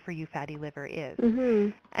bad for you fatty liver is. Mm-hmm.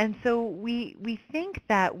 And so we think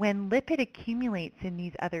that when lipid accumulates in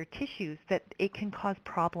these other tissues, that it can cause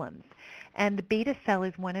problems. And the beta cell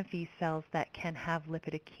is one of these cells that can have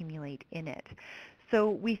lipid accumulate in it. So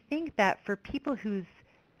we think that for people whose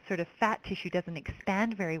sort of fat tissue doesn't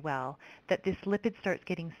expand very well, that this lipid starts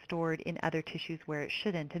getting stored in other tissues where it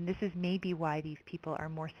shouldn't. And this is maybe why these people are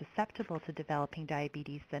more susceptible to developing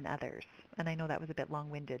diabetes than others. And I know that was a bit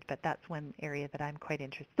long-winded, but that's one area that I'm quite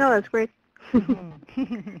interested in. No, that's great.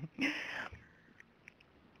 Mm-hmm.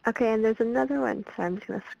 Okay, and there's another one, so I'm just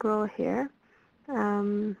going to scroll here.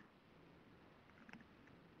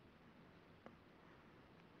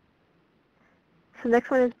 So next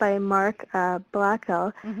one is by Mark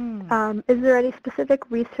Blackwell. Mm-hmm. Is there any specific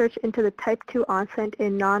research into the type 2 onset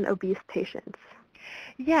in non-obese patients?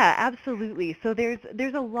 Yeah, absolutely. So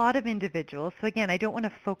there's a lot of individuals. So again, I don't want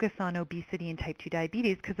to focus on obesity and type 2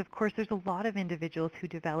 diabetes because of course there's a lot of individuals who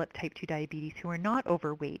develop type 2 diabetes who are not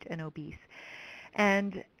overweight and obese.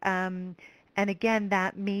 And again,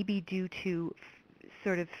 that may be due to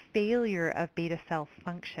sort of failure of beta cell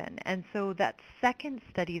function. And so that second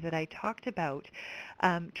study that I talked about,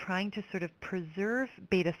 trying to sort of preserve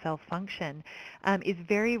beta cell function, is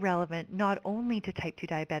very relevant not only to type 2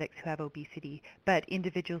 diabetics who have obesity, but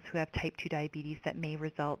individuals who have type 2 diabetes that may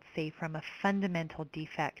result, say, from a fundamental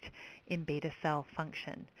defect in beta cell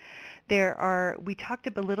function. We talked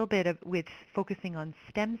a little bit with focusing on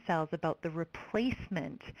stem cells about the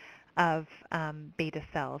replacement of beta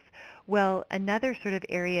cells. Well, another sort of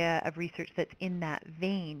area of research that's in that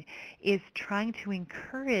vein is trying to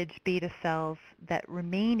encourage beta cells that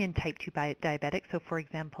remain in type 2 diabetics. So for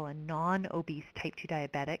example, a non-obese type 2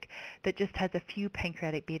 diabetic that just has a few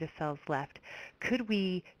pancreatic beta cells left. Could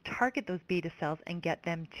we target those beta cells and get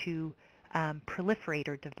them to proliferate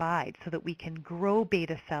or divide so that we can grow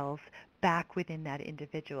beta cells back within that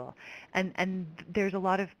individual? And there's a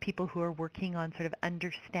lot of people who are working on sort of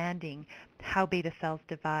understanding how beta cells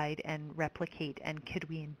divide and replicate, and could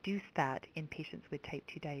we induce that in patients with type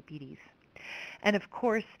 2 diabetes? And of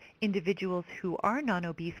course, individuals who are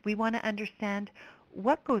non-obese, we want to understand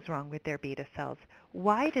what goes wrong with their beta cells.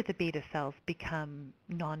 Why do the beta cells become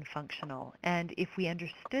non-functional? And if we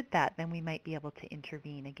understood that, then we might be able to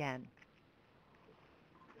intervene again.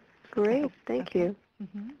 Great, thank you.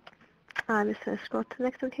 Mm-hmm. I'm just going to scroll to the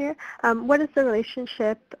next one here. What is the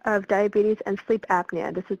relationship of diabetes and sleep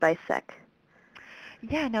apnea? This is by Sec.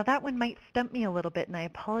 Yeah, now that one might stump me a little bit, and I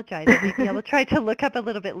apologize. Maybe I will try to look up a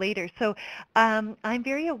little bit later. So I'm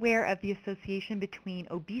very aware of the association between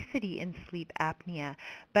obesity and sleep apnea,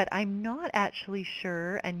 but I'm not actually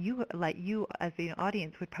sure, and you as the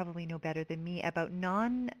audience would probably know better than me about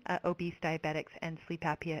non-obese diabetics and sleep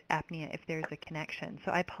apnea if there's a connection.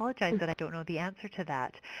 So I apologize that I don't know the answer to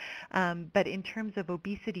that. But in terms of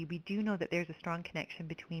obesity, we do know that there's a strong connection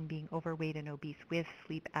between being overweight and obese with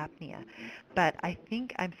sleep apnea. But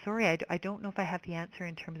I'm sorry, I don't know if I have the answer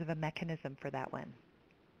in terms of a mechanism for that one.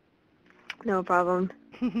 No problem.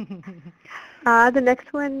 The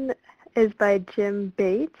next one is by Jim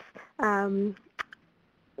Bates.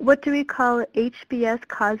 What do we call HBS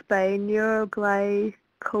caused by neuroglycopenia?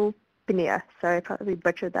 Sorry, I probably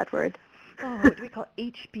butchered that word. Oh, what do we call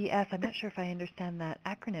HBS? I'm not sure if I understand that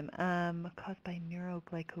acronym. Caused by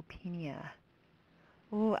neuroglycopenia.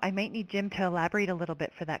 Oh, I might need Jim to elaborate a little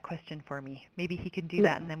bit for that question for me. Maybe he can do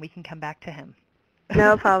that, and then we can come back to him.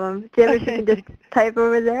 No problem. Jim, if you can just type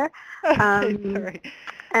over there. Okay, sorry.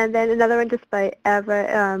 And then another one just by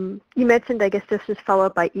Eva. You mentioned, I guess, this was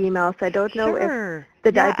followed by email, so I don't know if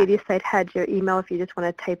the diabetes site had your email, if you just want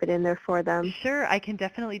to type it in there for them. Sure, I can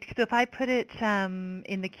definitely. So if I put it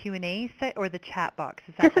in the Q&A set or the chat box,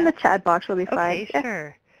 is that just in the chat box will be fine. Okay,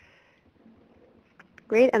 sure.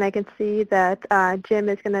 Great, and I can see that Jim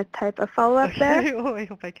is going to type a follow-up there. Oh, I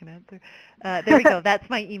hope I can answer. There we go. That's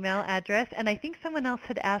my email address. And I think someone else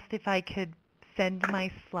had asked if I could send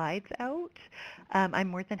my slides out. I'm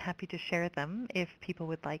more than happy to share them if people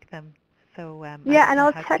would like them. So yeah, and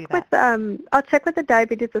I'll check with the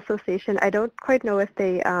Diabetes Association. I don't quite know if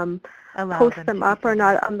they post them up or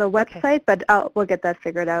not on the website, but we'll get that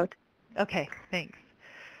figured out. Okay, thanks.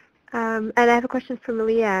 And I have a question from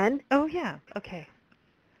Leanne. Oh, yeah, okay.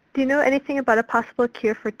 Do you know anything about a possible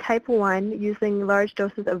cure for type 1 using large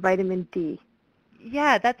doses of vitamin D?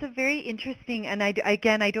 Yeah, that's a very interesting, and I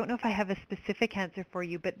don't know if I have a specific answer for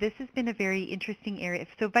you, but this has been a very interesting area.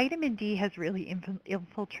 So vitamin D has really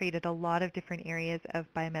infiltrated a lot of different areas of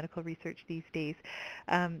biomedical research these days.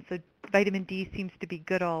 So vitamin D seems to be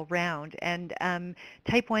good all round, and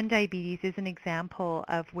type 1 diabetes is an example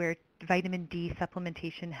of where vitamin D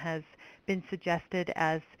supplementation has been suggested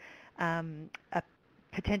as a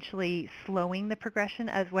potentially slowing the progression,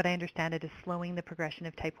 as what I understand it is slowing the progression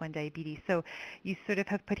of type 1 diabetes. So you sort of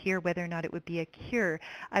have put here whether or not it would be a cure.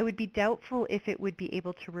 I would be doubtful if it would be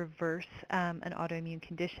able to reverse an autoimmune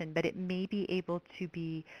condition, but it may be able to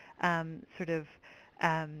be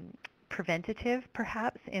preventative,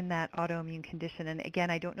 perhaps, in that autoimmune condition. And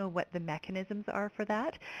again, I don't know what the mechanisms are for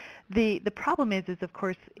that. The problem is of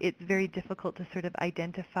course, it's very difficult to sort of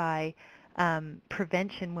identify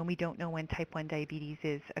prevention when we don't know when type 1 diabetes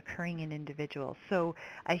is occurring in individuals. So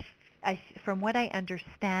from what I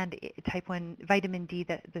understand, type 1 vitamin D,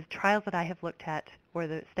 the trials that I have looked at or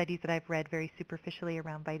the studies that I've read very superficially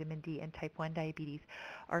around vitamin D and type 1 diabetes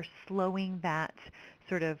are slowing that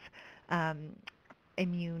sort of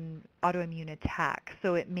autoimmune attack.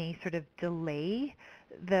 So it may sort of delay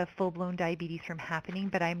the full-blown diabetes from happening,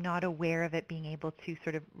 but I'm not aware of it being able to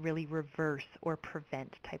sort of really reverse or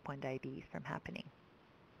prevent type 1 diabetes from happening.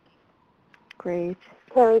 Great.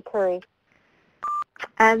 Terry Curry.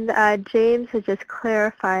 And James has just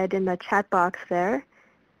clarified in the chat box there.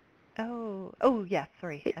 Oh, yeah,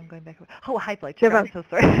 sorry. I'm going back. Oh, high blood sugar. I'm so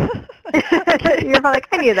sorry. You're like,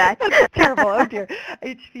 I knew that. That's terrible. Oh, dear.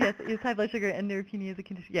 HBS is high blood sugar and neutropenia is a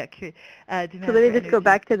condition. Yeah, okay. So let me just go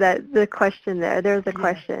back to the question there. There's a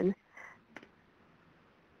question.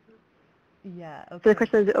 Yeah, okay. So the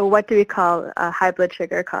question is, what do we call high blood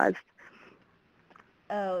sugar caused?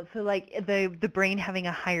 Oh, so like the brain having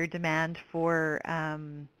a higher demand for,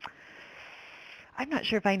 I'm not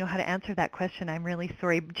sure if I know how to answer that question. I'm really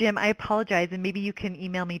sorry. Jim, I apologize, and maybe you can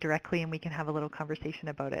email me directly and we can have a little conversation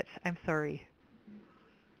about it. I'm sorry.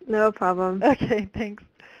 No problem. Okay, thanks.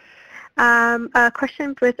 A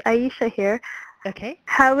question with Aisha here. Okay.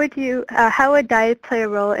 How would diet play a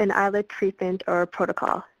role in islet treatment or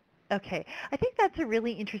protocol? Okay, I think that's a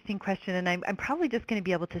really interesting question, and I'm probably just going to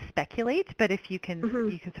be able to speculate, but if you can,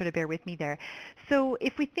 you can sort of bear with me there. So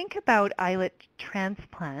if we think about islet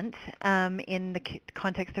transplant in the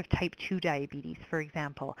context of type 2 diabetes, for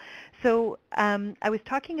example, so I was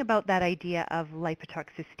talking about that idea of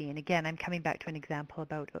lipotoxicity, and again, I'm coming back to an example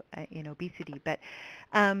about in obesity, but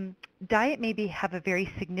diet maybe have a very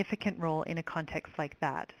significant role in a context like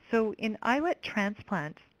that. So in islet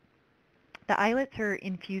transplant, the islets are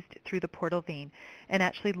infused through the portal vein and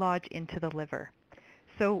actually lodge into the liver.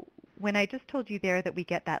 So when I just told you there that we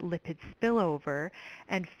get that lipid spillover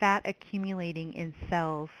and fat accumulating in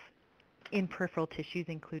cells in peripheral tissues,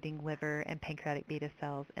 including liver and pancreatic beta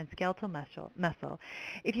cells and skeletal muscle.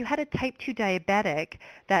 If you had a type 2 diabetic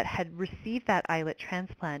that had received that islet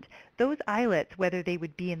transplant, those islets, whether they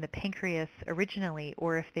would be in the pancreas originally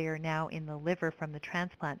or if they are now in the liver from the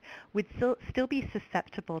transplant, would still be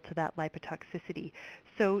susceptible to that lipotoxicity.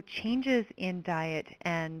 So changes in diet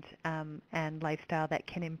and lifestyle that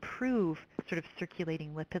can improve sort of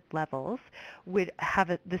circulating lipid levels would have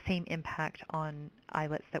the same impact on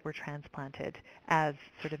islets that were transplanted as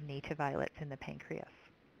sort of native islets in the pancreas.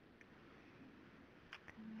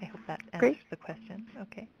 I hope that answers the question.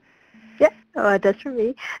 Okay. Yeah, it does for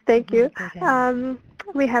me. Thank you.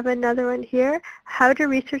 We have another one here. How do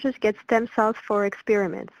researchers get stem cells for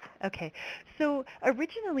experiments? Okay, so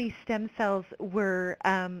originally stem cells were,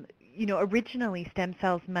 originally stem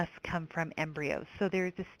cells must come from embryos. So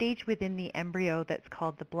there's a stage within the embryo that's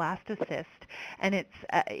called the blastocyst, and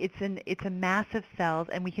it's a mass of cells,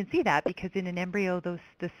 and we can see that because in an embryo, the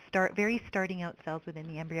very starting out cells within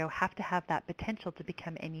the embryo have to have that potential to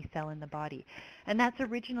become any cell in the body, and that's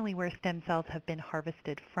originally where stem cells have been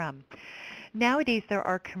harvested from. Nowadays, there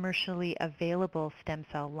are commercially available stem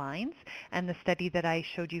cell lines, and the study that I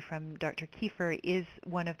showed you from Dr. Kiefer is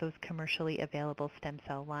one of those commercially available stem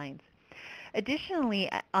cell lines.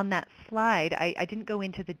 Additionally, on that slide, I didn't go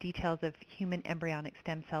into the details of human embryonic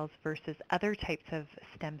stem cells versus other types of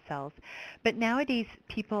stem cells, but nowadays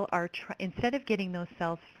people are, instead of getting those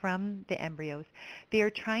cells from the embryos, they are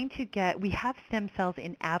trying to we have stem cells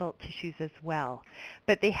in adult tissues as well,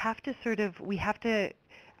 but they have to we have to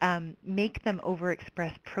make them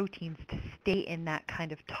overexpress proteins to stay in that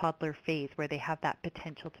kind of toddler phase where they have that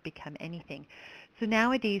potential to become anything. So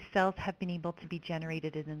nowadays, cells have been able to be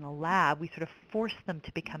generated in the lab. We sort of force them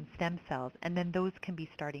to become stem cells, and then those can be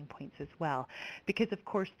starting points as well. Because, of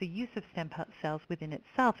course, the use of stem cells within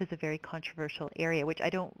itself is a very controversial area, which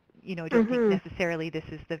I don't think necessarily this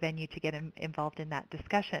is the venue to get involved in that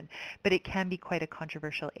discussion, but it can be quite a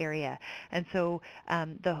controversial area. And so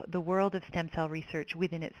the world of stem cell research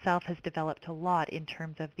within itself has developed a lot in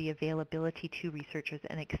terms of the availability to researchers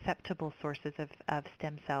and acceptable sources of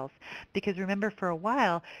stem cells. Because remember, for a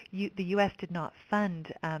while, the U.S. did not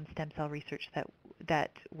fund stem cell research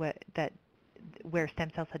where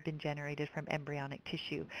stem cells had been generated from embryonic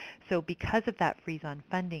tissue. So because of that freeze-on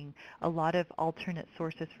funding, a lot of alternate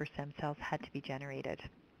sources for stem cells had to be generated.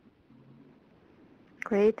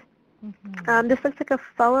 Great. This looks like a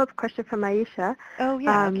follow-up question from Aisha. Oh,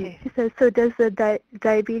 yeah, okay. She says, so does the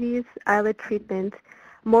diabetes islet treatment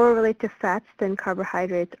more relate to fats than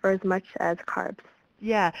carbohydrates or as much as carbs?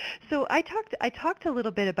 Yeah. So I talked a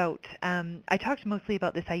little bit about I talked mostly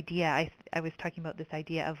about this idea. I was talking about this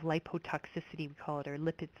idea of lipotoxicity, we call it, or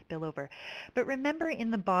lipid spillover. But remember, in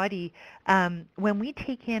the body, when we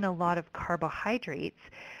take in a lot of carbohydrates,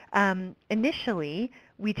 initially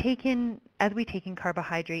as we take in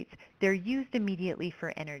carbohydrates, they're used immediately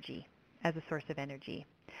for energy, as a source of energy.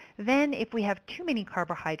 Then if we have too many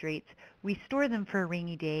carbohydrates, we store them for a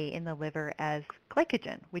rainy day in the liver as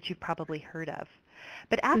glycogen, which you've probably heard of.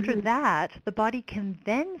 But after Mhm. that, the body can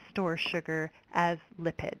then store sugar as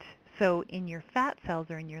lipid. So in your fat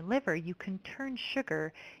cells or in your liver, you can turn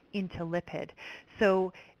sugar into lipid.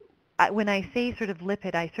 So when I say sort of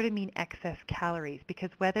lipid, I sort of mean excess calories, because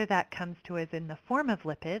whether that comes to us in the form of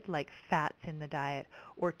lipid, like fats in the diet,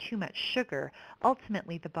 or too much sugar,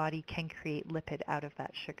 ultimately the body can create lipid out of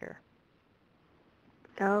that sugar.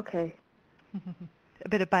 Okay. A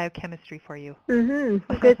bit of biochemistry for you.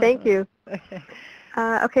 Good. Thank you. Okay.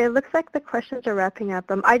 Okay, it looks like the questions are wrapping up.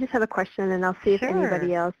 I just have a question, and I'll see if Sure.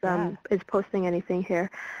 anybody else Yeah. is posting anything here.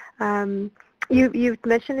 Um, you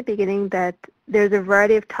mentioned at the beginning that there's a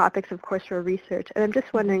variety of topics, of course, for research, and I'm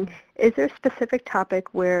just wondering, Mhm. is there a specific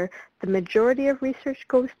topic where the majority of research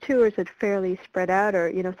goes to, or is it fairly spread out, or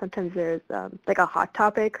sometimes there's like a hot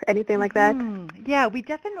topic, anything like that? Yeah, we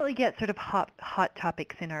definitely get sort of hot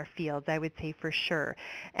topics in our fields, I would say for sure.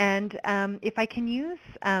 And if I can use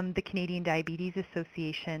the Canadian Diabetes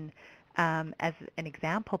Association as an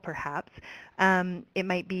example, perhaps, it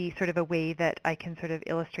might be sort of a way that I can sort of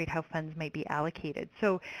illustrate how funds might be allocated.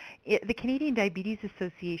 So the Canadian Diabetes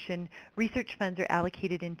Association research funds are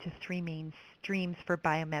allocated into three main streams for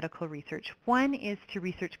biomedical research. One is to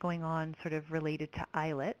research going on sort of related to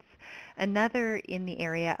islets. Another in the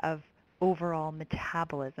area of overall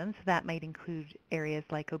metabolism. So that might include areas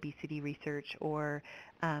like obesity research or,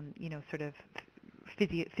 sort of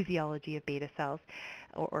physiology of beta cells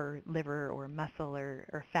or liver or muscle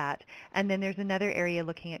or fat. And then there's another area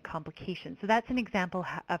looking at complications. So that's an example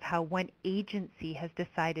of how one agency has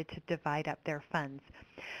decided to divide up their funds.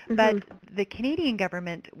 But Mm-hmm. the Canadian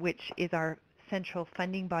government, which is our central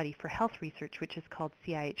funding body for health research, which is called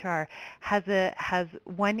CIHR, has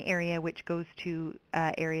one area which goes to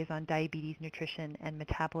areas on diabetes, nutrition, and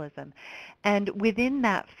metabolism. And within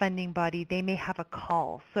that funding body, they may have a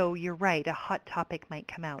call. So you're right, a hot topic might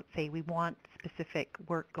come out, say we want specific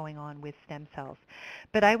work going on with stem cells.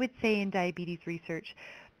 But I would say in diabetes research,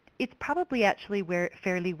 it's probably actually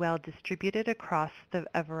fairly well distributed across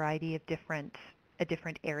a variety of different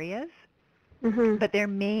areas, Mm-hmm. but there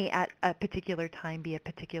may at a particular time be a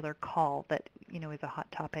particular call that is a hot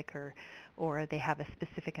topic, or they have a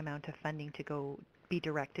specific amount of funding to go be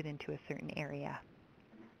directed into a certain area.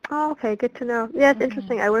 Oh, okay, good to know. Yeah, it's Mhm.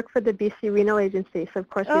 interesting. I work for the BC Renal Agency, so of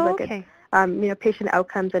course we Oh, look at okay. patient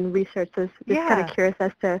outcomes and research. So just kind of Yeah. curious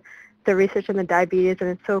as to the research in the diabetes, and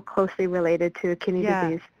it's so closely related to kidney Yeah.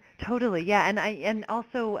 disease. Totally. Yeah, and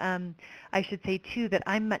also I should say too that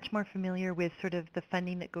I'm much more familiar with sort of the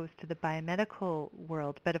funding that goes to the biomedical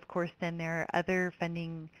world, but of course then there are other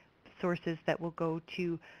funding sources that will go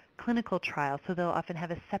to clinical trials. So they'll often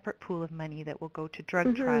have a separate pool of money that will go to drug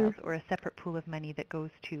Mhm. trials, or a separate pool of money that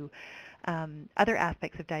goes to other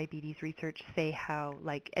aspects of diabetes research, say how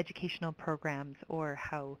like educational programs, or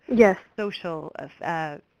how Yes. social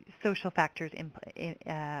uh, social factors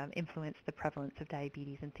influence the prevalence of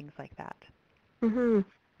diabetes and things like that. Mhm.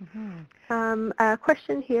 Hmm. A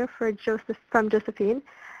question here for Josephine.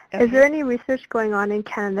 Is there Okay. any research going on in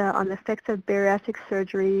Canada on the effects of bariatric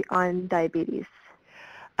surgery on diabetes?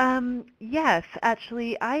 Yes,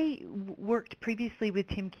 actually, I worked previously with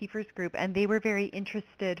Tim Kiefer's group, and they were very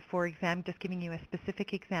interested, for example, just giving you a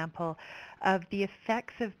specific example, of the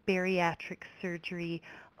effects of bariatric surgery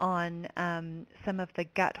on some of the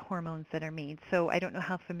gut hormones that are made. So I don't know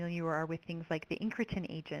how familiar you are with things like the incretin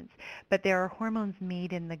agents, but there are hormones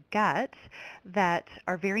made in the gut that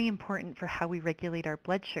are very important for how we regulate our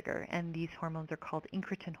blood sugar, and these hormones are called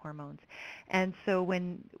incretin hormones. And so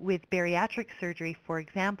with bariatric surgery, for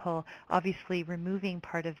example, obviously removing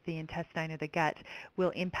part of the intestine or the gut will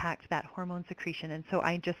impact that hormone secretion. And so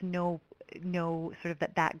I just know sort of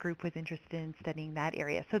that group was interested in studying that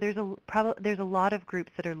area. So there's a lot of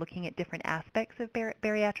groups that are looking at different aspects of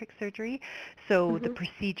bariatric surgery. So the Mhm.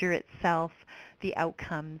 procedure itself, the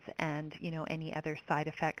outcomes, and any other side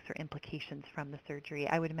effects or implications from the surgery.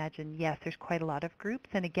 I would imagine, yes, there's quite a lot of groups.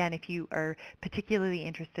 And again, if you are particularly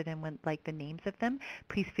interested in like the names of them,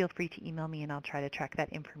 please feel free to email me and I'll try to track that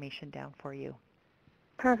information down for you.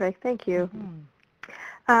 Perfect. Thank you. Hmm.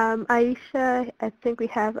 Aisha, I think we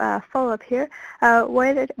have a follow-up here.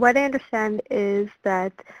 What I understand is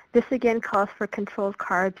that this again calls for controlled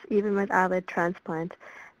carbs even with eyelid transplant.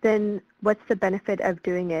 Then what's the benefit of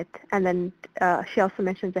doing it? And then she also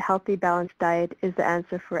mentions a healthy, balanced diet is the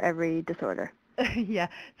answer for every disorder. Yeah,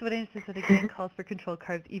 so what I understand is that again calls for controlled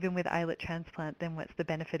carbs even with islet transplant, then what's the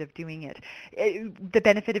benefit of doing it? The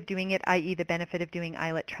benefit of doing it, i.e. the benefit of doing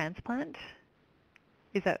islet transplant?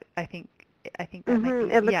 Is that, I think that might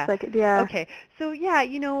be, It looks like it, yeah. Okay, so yeah,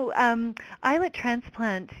 islet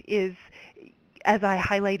transplant is, as I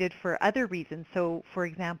highlighted for other reasons, so for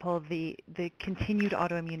example, the continued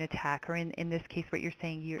autoimmune attack, or in this case what you're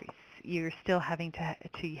saying, you're still having to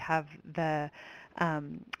have the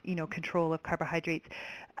control of carbohydrates.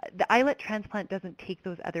 The islet transplant doesn't take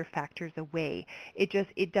those other factors away. It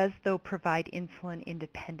does though provide insulin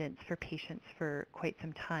independence for patients for quite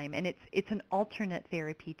some time, and it's an alternate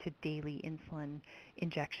therapy to daily insulin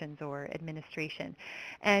injections or administration.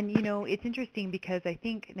 And it's interesting because I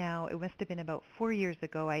think now it must have been about 4 years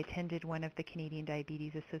ago I attended one of the Canadian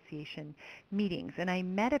Diabetes Association meetings, and I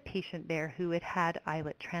met a patient there who had had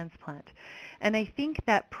islet transplant. And I think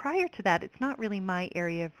that prior to that, it's not really my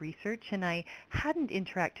area of research, and I hadn't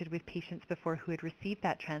interacted with patients before who had received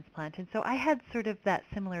that transplant. And so I had sort of that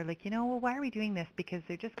similar, well, why are we doing this? Because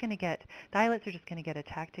the islets are just going to get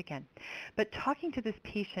attacked again. But talking to this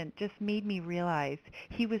patient just made me realize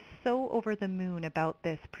he was so over the moon about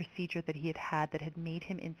this procedure that he had had that had made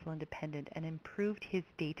him insulin dependent and improved his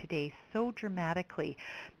day-to-day so dramatically.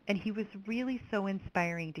 And he was really so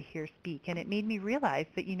inspiring to hear speak. And it made me realize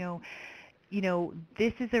that,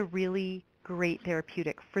 this is a really great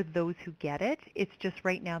therapeutic for those who get it. It's just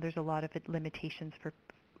right now there's a lot of limitations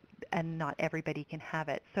and not everybody can have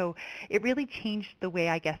it. So it really changed the way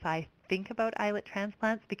I guess I think about islet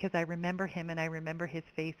transplants, because I remember him and I remember his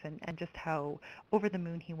face and just how over the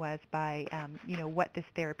moon he was by, what this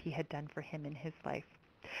therapy had done for him in his life.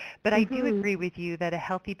 But I do agree with you that a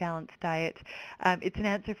healthy, balanced diet, it's an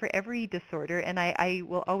answer for every disorder. And I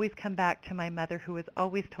will always come back to my mother, who has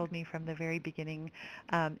always told me from the very beginning,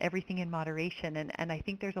 everything in moderation. And I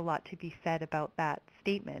think there's a lot to be said about that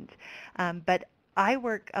statement. But I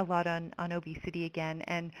work a lot on obesity again.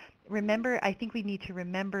 And I think we need to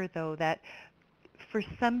remember, though, that for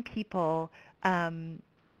some people,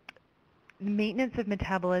 maintenance of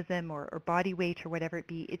metabolism or body weight or whatever it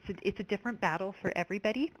be, it's a different battle for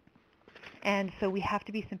everybody. And so we have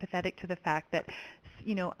to be sympathetic to the fact that,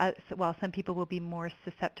 while some people will be more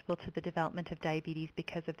susceptible to the development of diabetes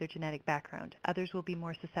because of their genetic background, others will be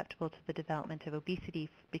more susceptible to the development of obesity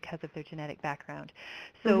because of their genetic background.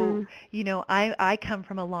 So, I come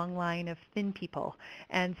from a long line of thin people.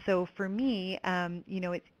 And so for me, I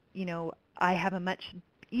have a much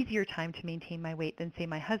easier time to maintain my weight than, say,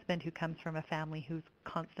 my husband, who comes from a family who's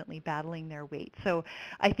constantly battling their weight. So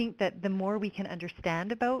I think that the more we can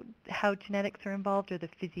understand about how genetics are involved or the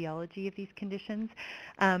physiology of these conditions,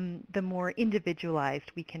 the more individualized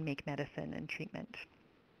we can make medicine and treatment.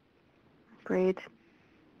 Great.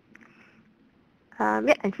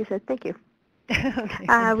 And she said, thank you.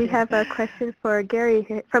 Okay, we have a question from Gary.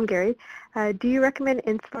 Do you recommend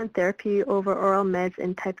insulin therapy over oral meds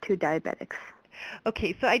in type 2 diabetics?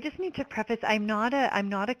 Okay, so I just need to preface, I'm not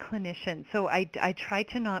a clinician, so I try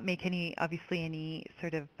to not make any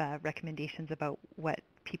sort of recommendations about what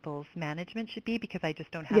people's management should be, because I just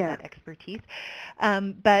don't have that expertise.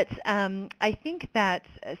 But I think that,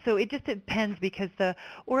 so it just depends, because the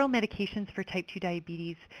oral medications for type 2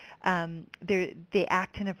 diabetes, they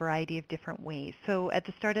act in a variety of different ways. So at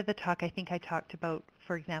the start of the talk, I think I talked about,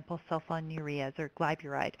 for example, sulfonylureas or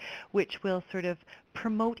glyburide, which will sort of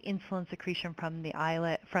promote insulin secretion from the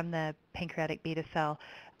islet, from the pancreatic beta cell,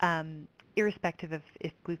 irrespective of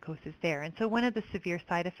if glucose is there. And so one of the severe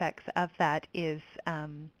side effects of that is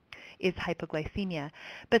hypoglycemia.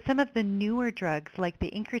 But some of the newer drugs, like the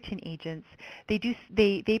incretin agents,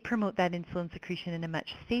 they promote that insulin secretion in a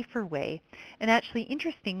much safer way. And actually,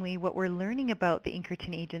 interestingly, what we're learning about the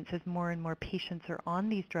incretin agents as more and more patients are on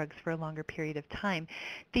these drugs for a longer period of time,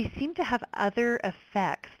 they seem to have other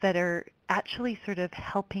effects that are actually sort of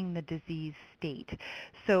helping the disease state.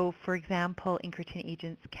 So, for example, incretin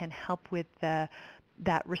agents can help with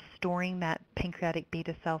restoring that pancreatic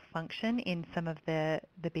beta cell function in some of the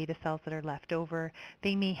beta cells that are left over.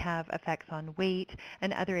 They may have effects on weight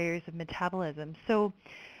and other areas of metabolism. So,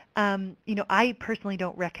 I personally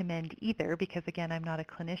don't recommend either, because again, I'm not a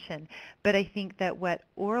clinician, but I think that what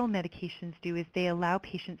oral medications do is they allow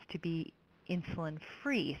patients to be insulin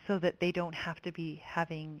free so that they don't have to be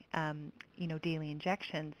having daily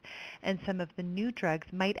injections. And some of the new drugs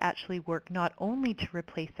might actually work not only to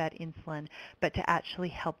replace that insulin, but to actually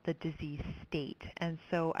help the disease state. And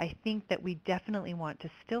so I think that we definitely want to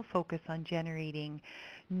still focus on generating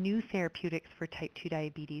new therapeutics for type 2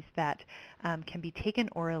 diabetes that can be taken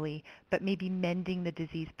orally, but maybe mending the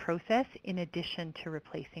disease process in addition to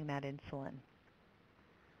replacing that insulin.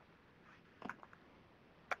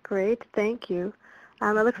 Great, thank you.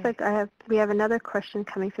 It looks like we have another question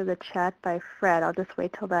coming through the chat by Fred. I'll just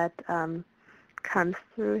wait till that comes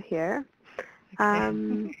through here.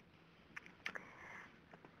 Okay.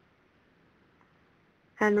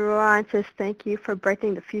 And Ron says, thank you for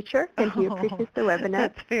brightening the future, and he appreciates the webinar.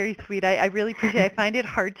 That's very sweet. I really appreciate it. I find it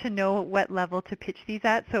hard to know what level to pitch these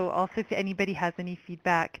at, so also if anybody has any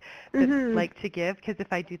feedback that they'd like to give, because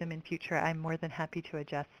if I do them in future, I'm more than happy to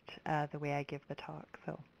adjust the way I give the talk.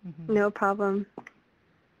 So No problem.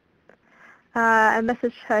 A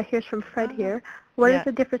message here's from Fred here. What is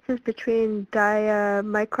the differences between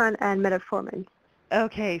diamicron and metformin?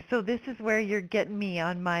 Okay, so this is where you're getting me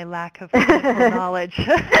on my lack of clinical knowledge.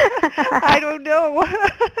 I don't know.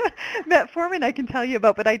 Metformin I can tell you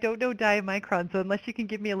about, but I don't know diamicron. So unless you can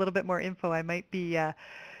give me a little bit more info, I might be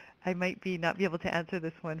not be able to answer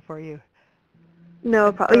this one for you.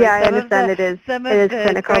 No problem. Yeah, I understand it is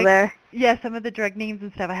clinical there. Yeah, some of the drug names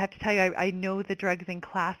and stuff, I have to tell you, I know the drugs in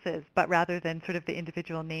classes, but rather than sort of the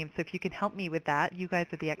individual names. So if you can help me with that, you guys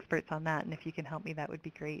are the experts on that, and if you can help me, that would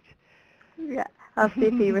be great. Yeah, I'll see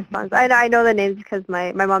if he responds. I know the names because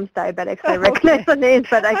my mom's diabetic, so I recognize the names,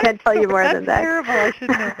 but I can't tell you more than that. That's terrible. I should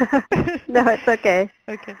know. No, it's okay.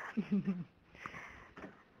 Okay.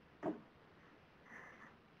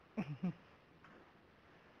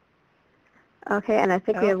 Okay, and I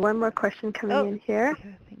think we have one more question coming in here.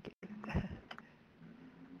 Okay, thank you.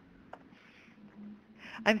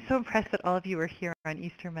 I'm so impressed that all of you are here on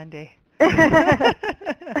Easter Monday.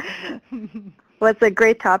 Well, it's a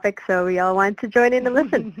great topic, so we all want to join in and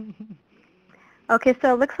listen. Okay,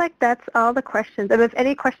 so it looks like that's all the questions. And if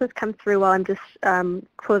any questions come through while I'm just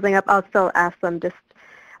closing up, I'll still ask them just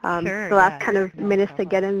the last kind of minutes to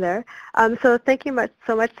get in there. So thank you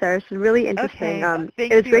so much, Sarah. It's really interesting.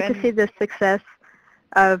 It was great to see the success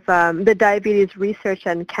of the diabetes research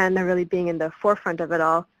and Canada really being in the forefront of it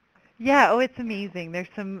all. Yeah, it's amazing. There's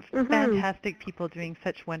some fantastic people doing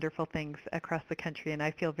such wonderful things across the country, and I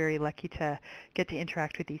feel very lucky to get to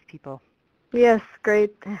interact with these people. Yes,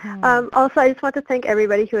 great. Also, I just want to thank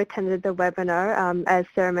everybody who attended the webinar. As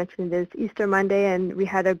Sarah mentioned, it is Easter Monday, and we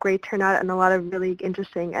had a great turnout and a lot of really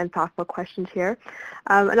interesting and thoughtful questions here.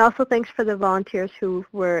 And also thanks for the volunteers who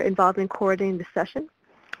were involved in coordinating the session.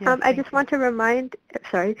 Yes, I just want to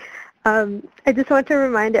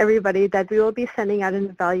remind everybody that we will be sending out an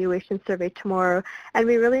evaluation survey tomorrow, and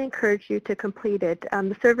we really encourage you to complete it.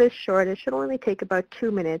 The survey is short. It should only take about 2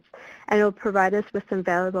 minutes, and it will provide us with some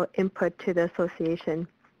valuable input to the association.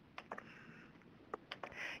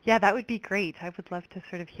 Yeah, that would be great. I would love to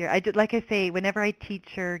sort of hear. Like I say, whenever I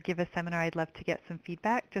teach or give a seminar, I'd love to get some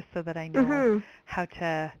feedback just so that I know how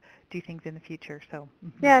to do things in the future. So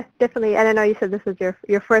yeah, definitely. And I know you said this was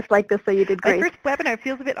your first like this, so you did great. My first webinar. It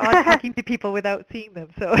feels a bit odd talking to people without seeing them.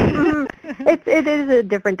 So it is a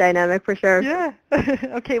different dynamic for sure. Yeah.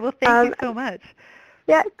 Okay. Well, thank you so much.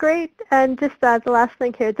 Yeah, great. And just the last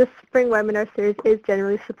thing here, this spring webinar series is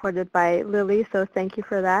generally supported by Lilly, so thank you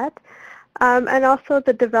for that. And also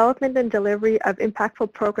the development and delivery of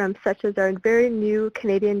impactful programs such as our very new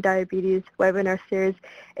Canadian Diabetes webinar series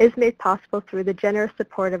is made possible through the generous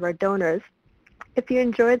support of our donors. If you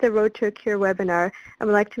enjoyed the Road to a Cure webinar and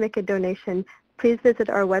would like to make a donation, please visit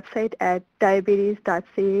our website at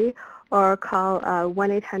diabetes.ca or call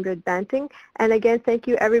 1-800-BANTING. And again, thank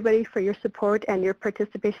you everybody for your support and your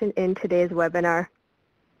participation in today's webinar.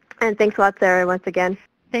 And thanks a lot, Sarah, once again.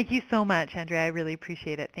 Thank you so much, Andrea. I really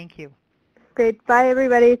appreciate it. Thank you. Great. Bye,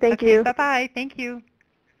 everybody. Thank you. Bye-bye. Thank you.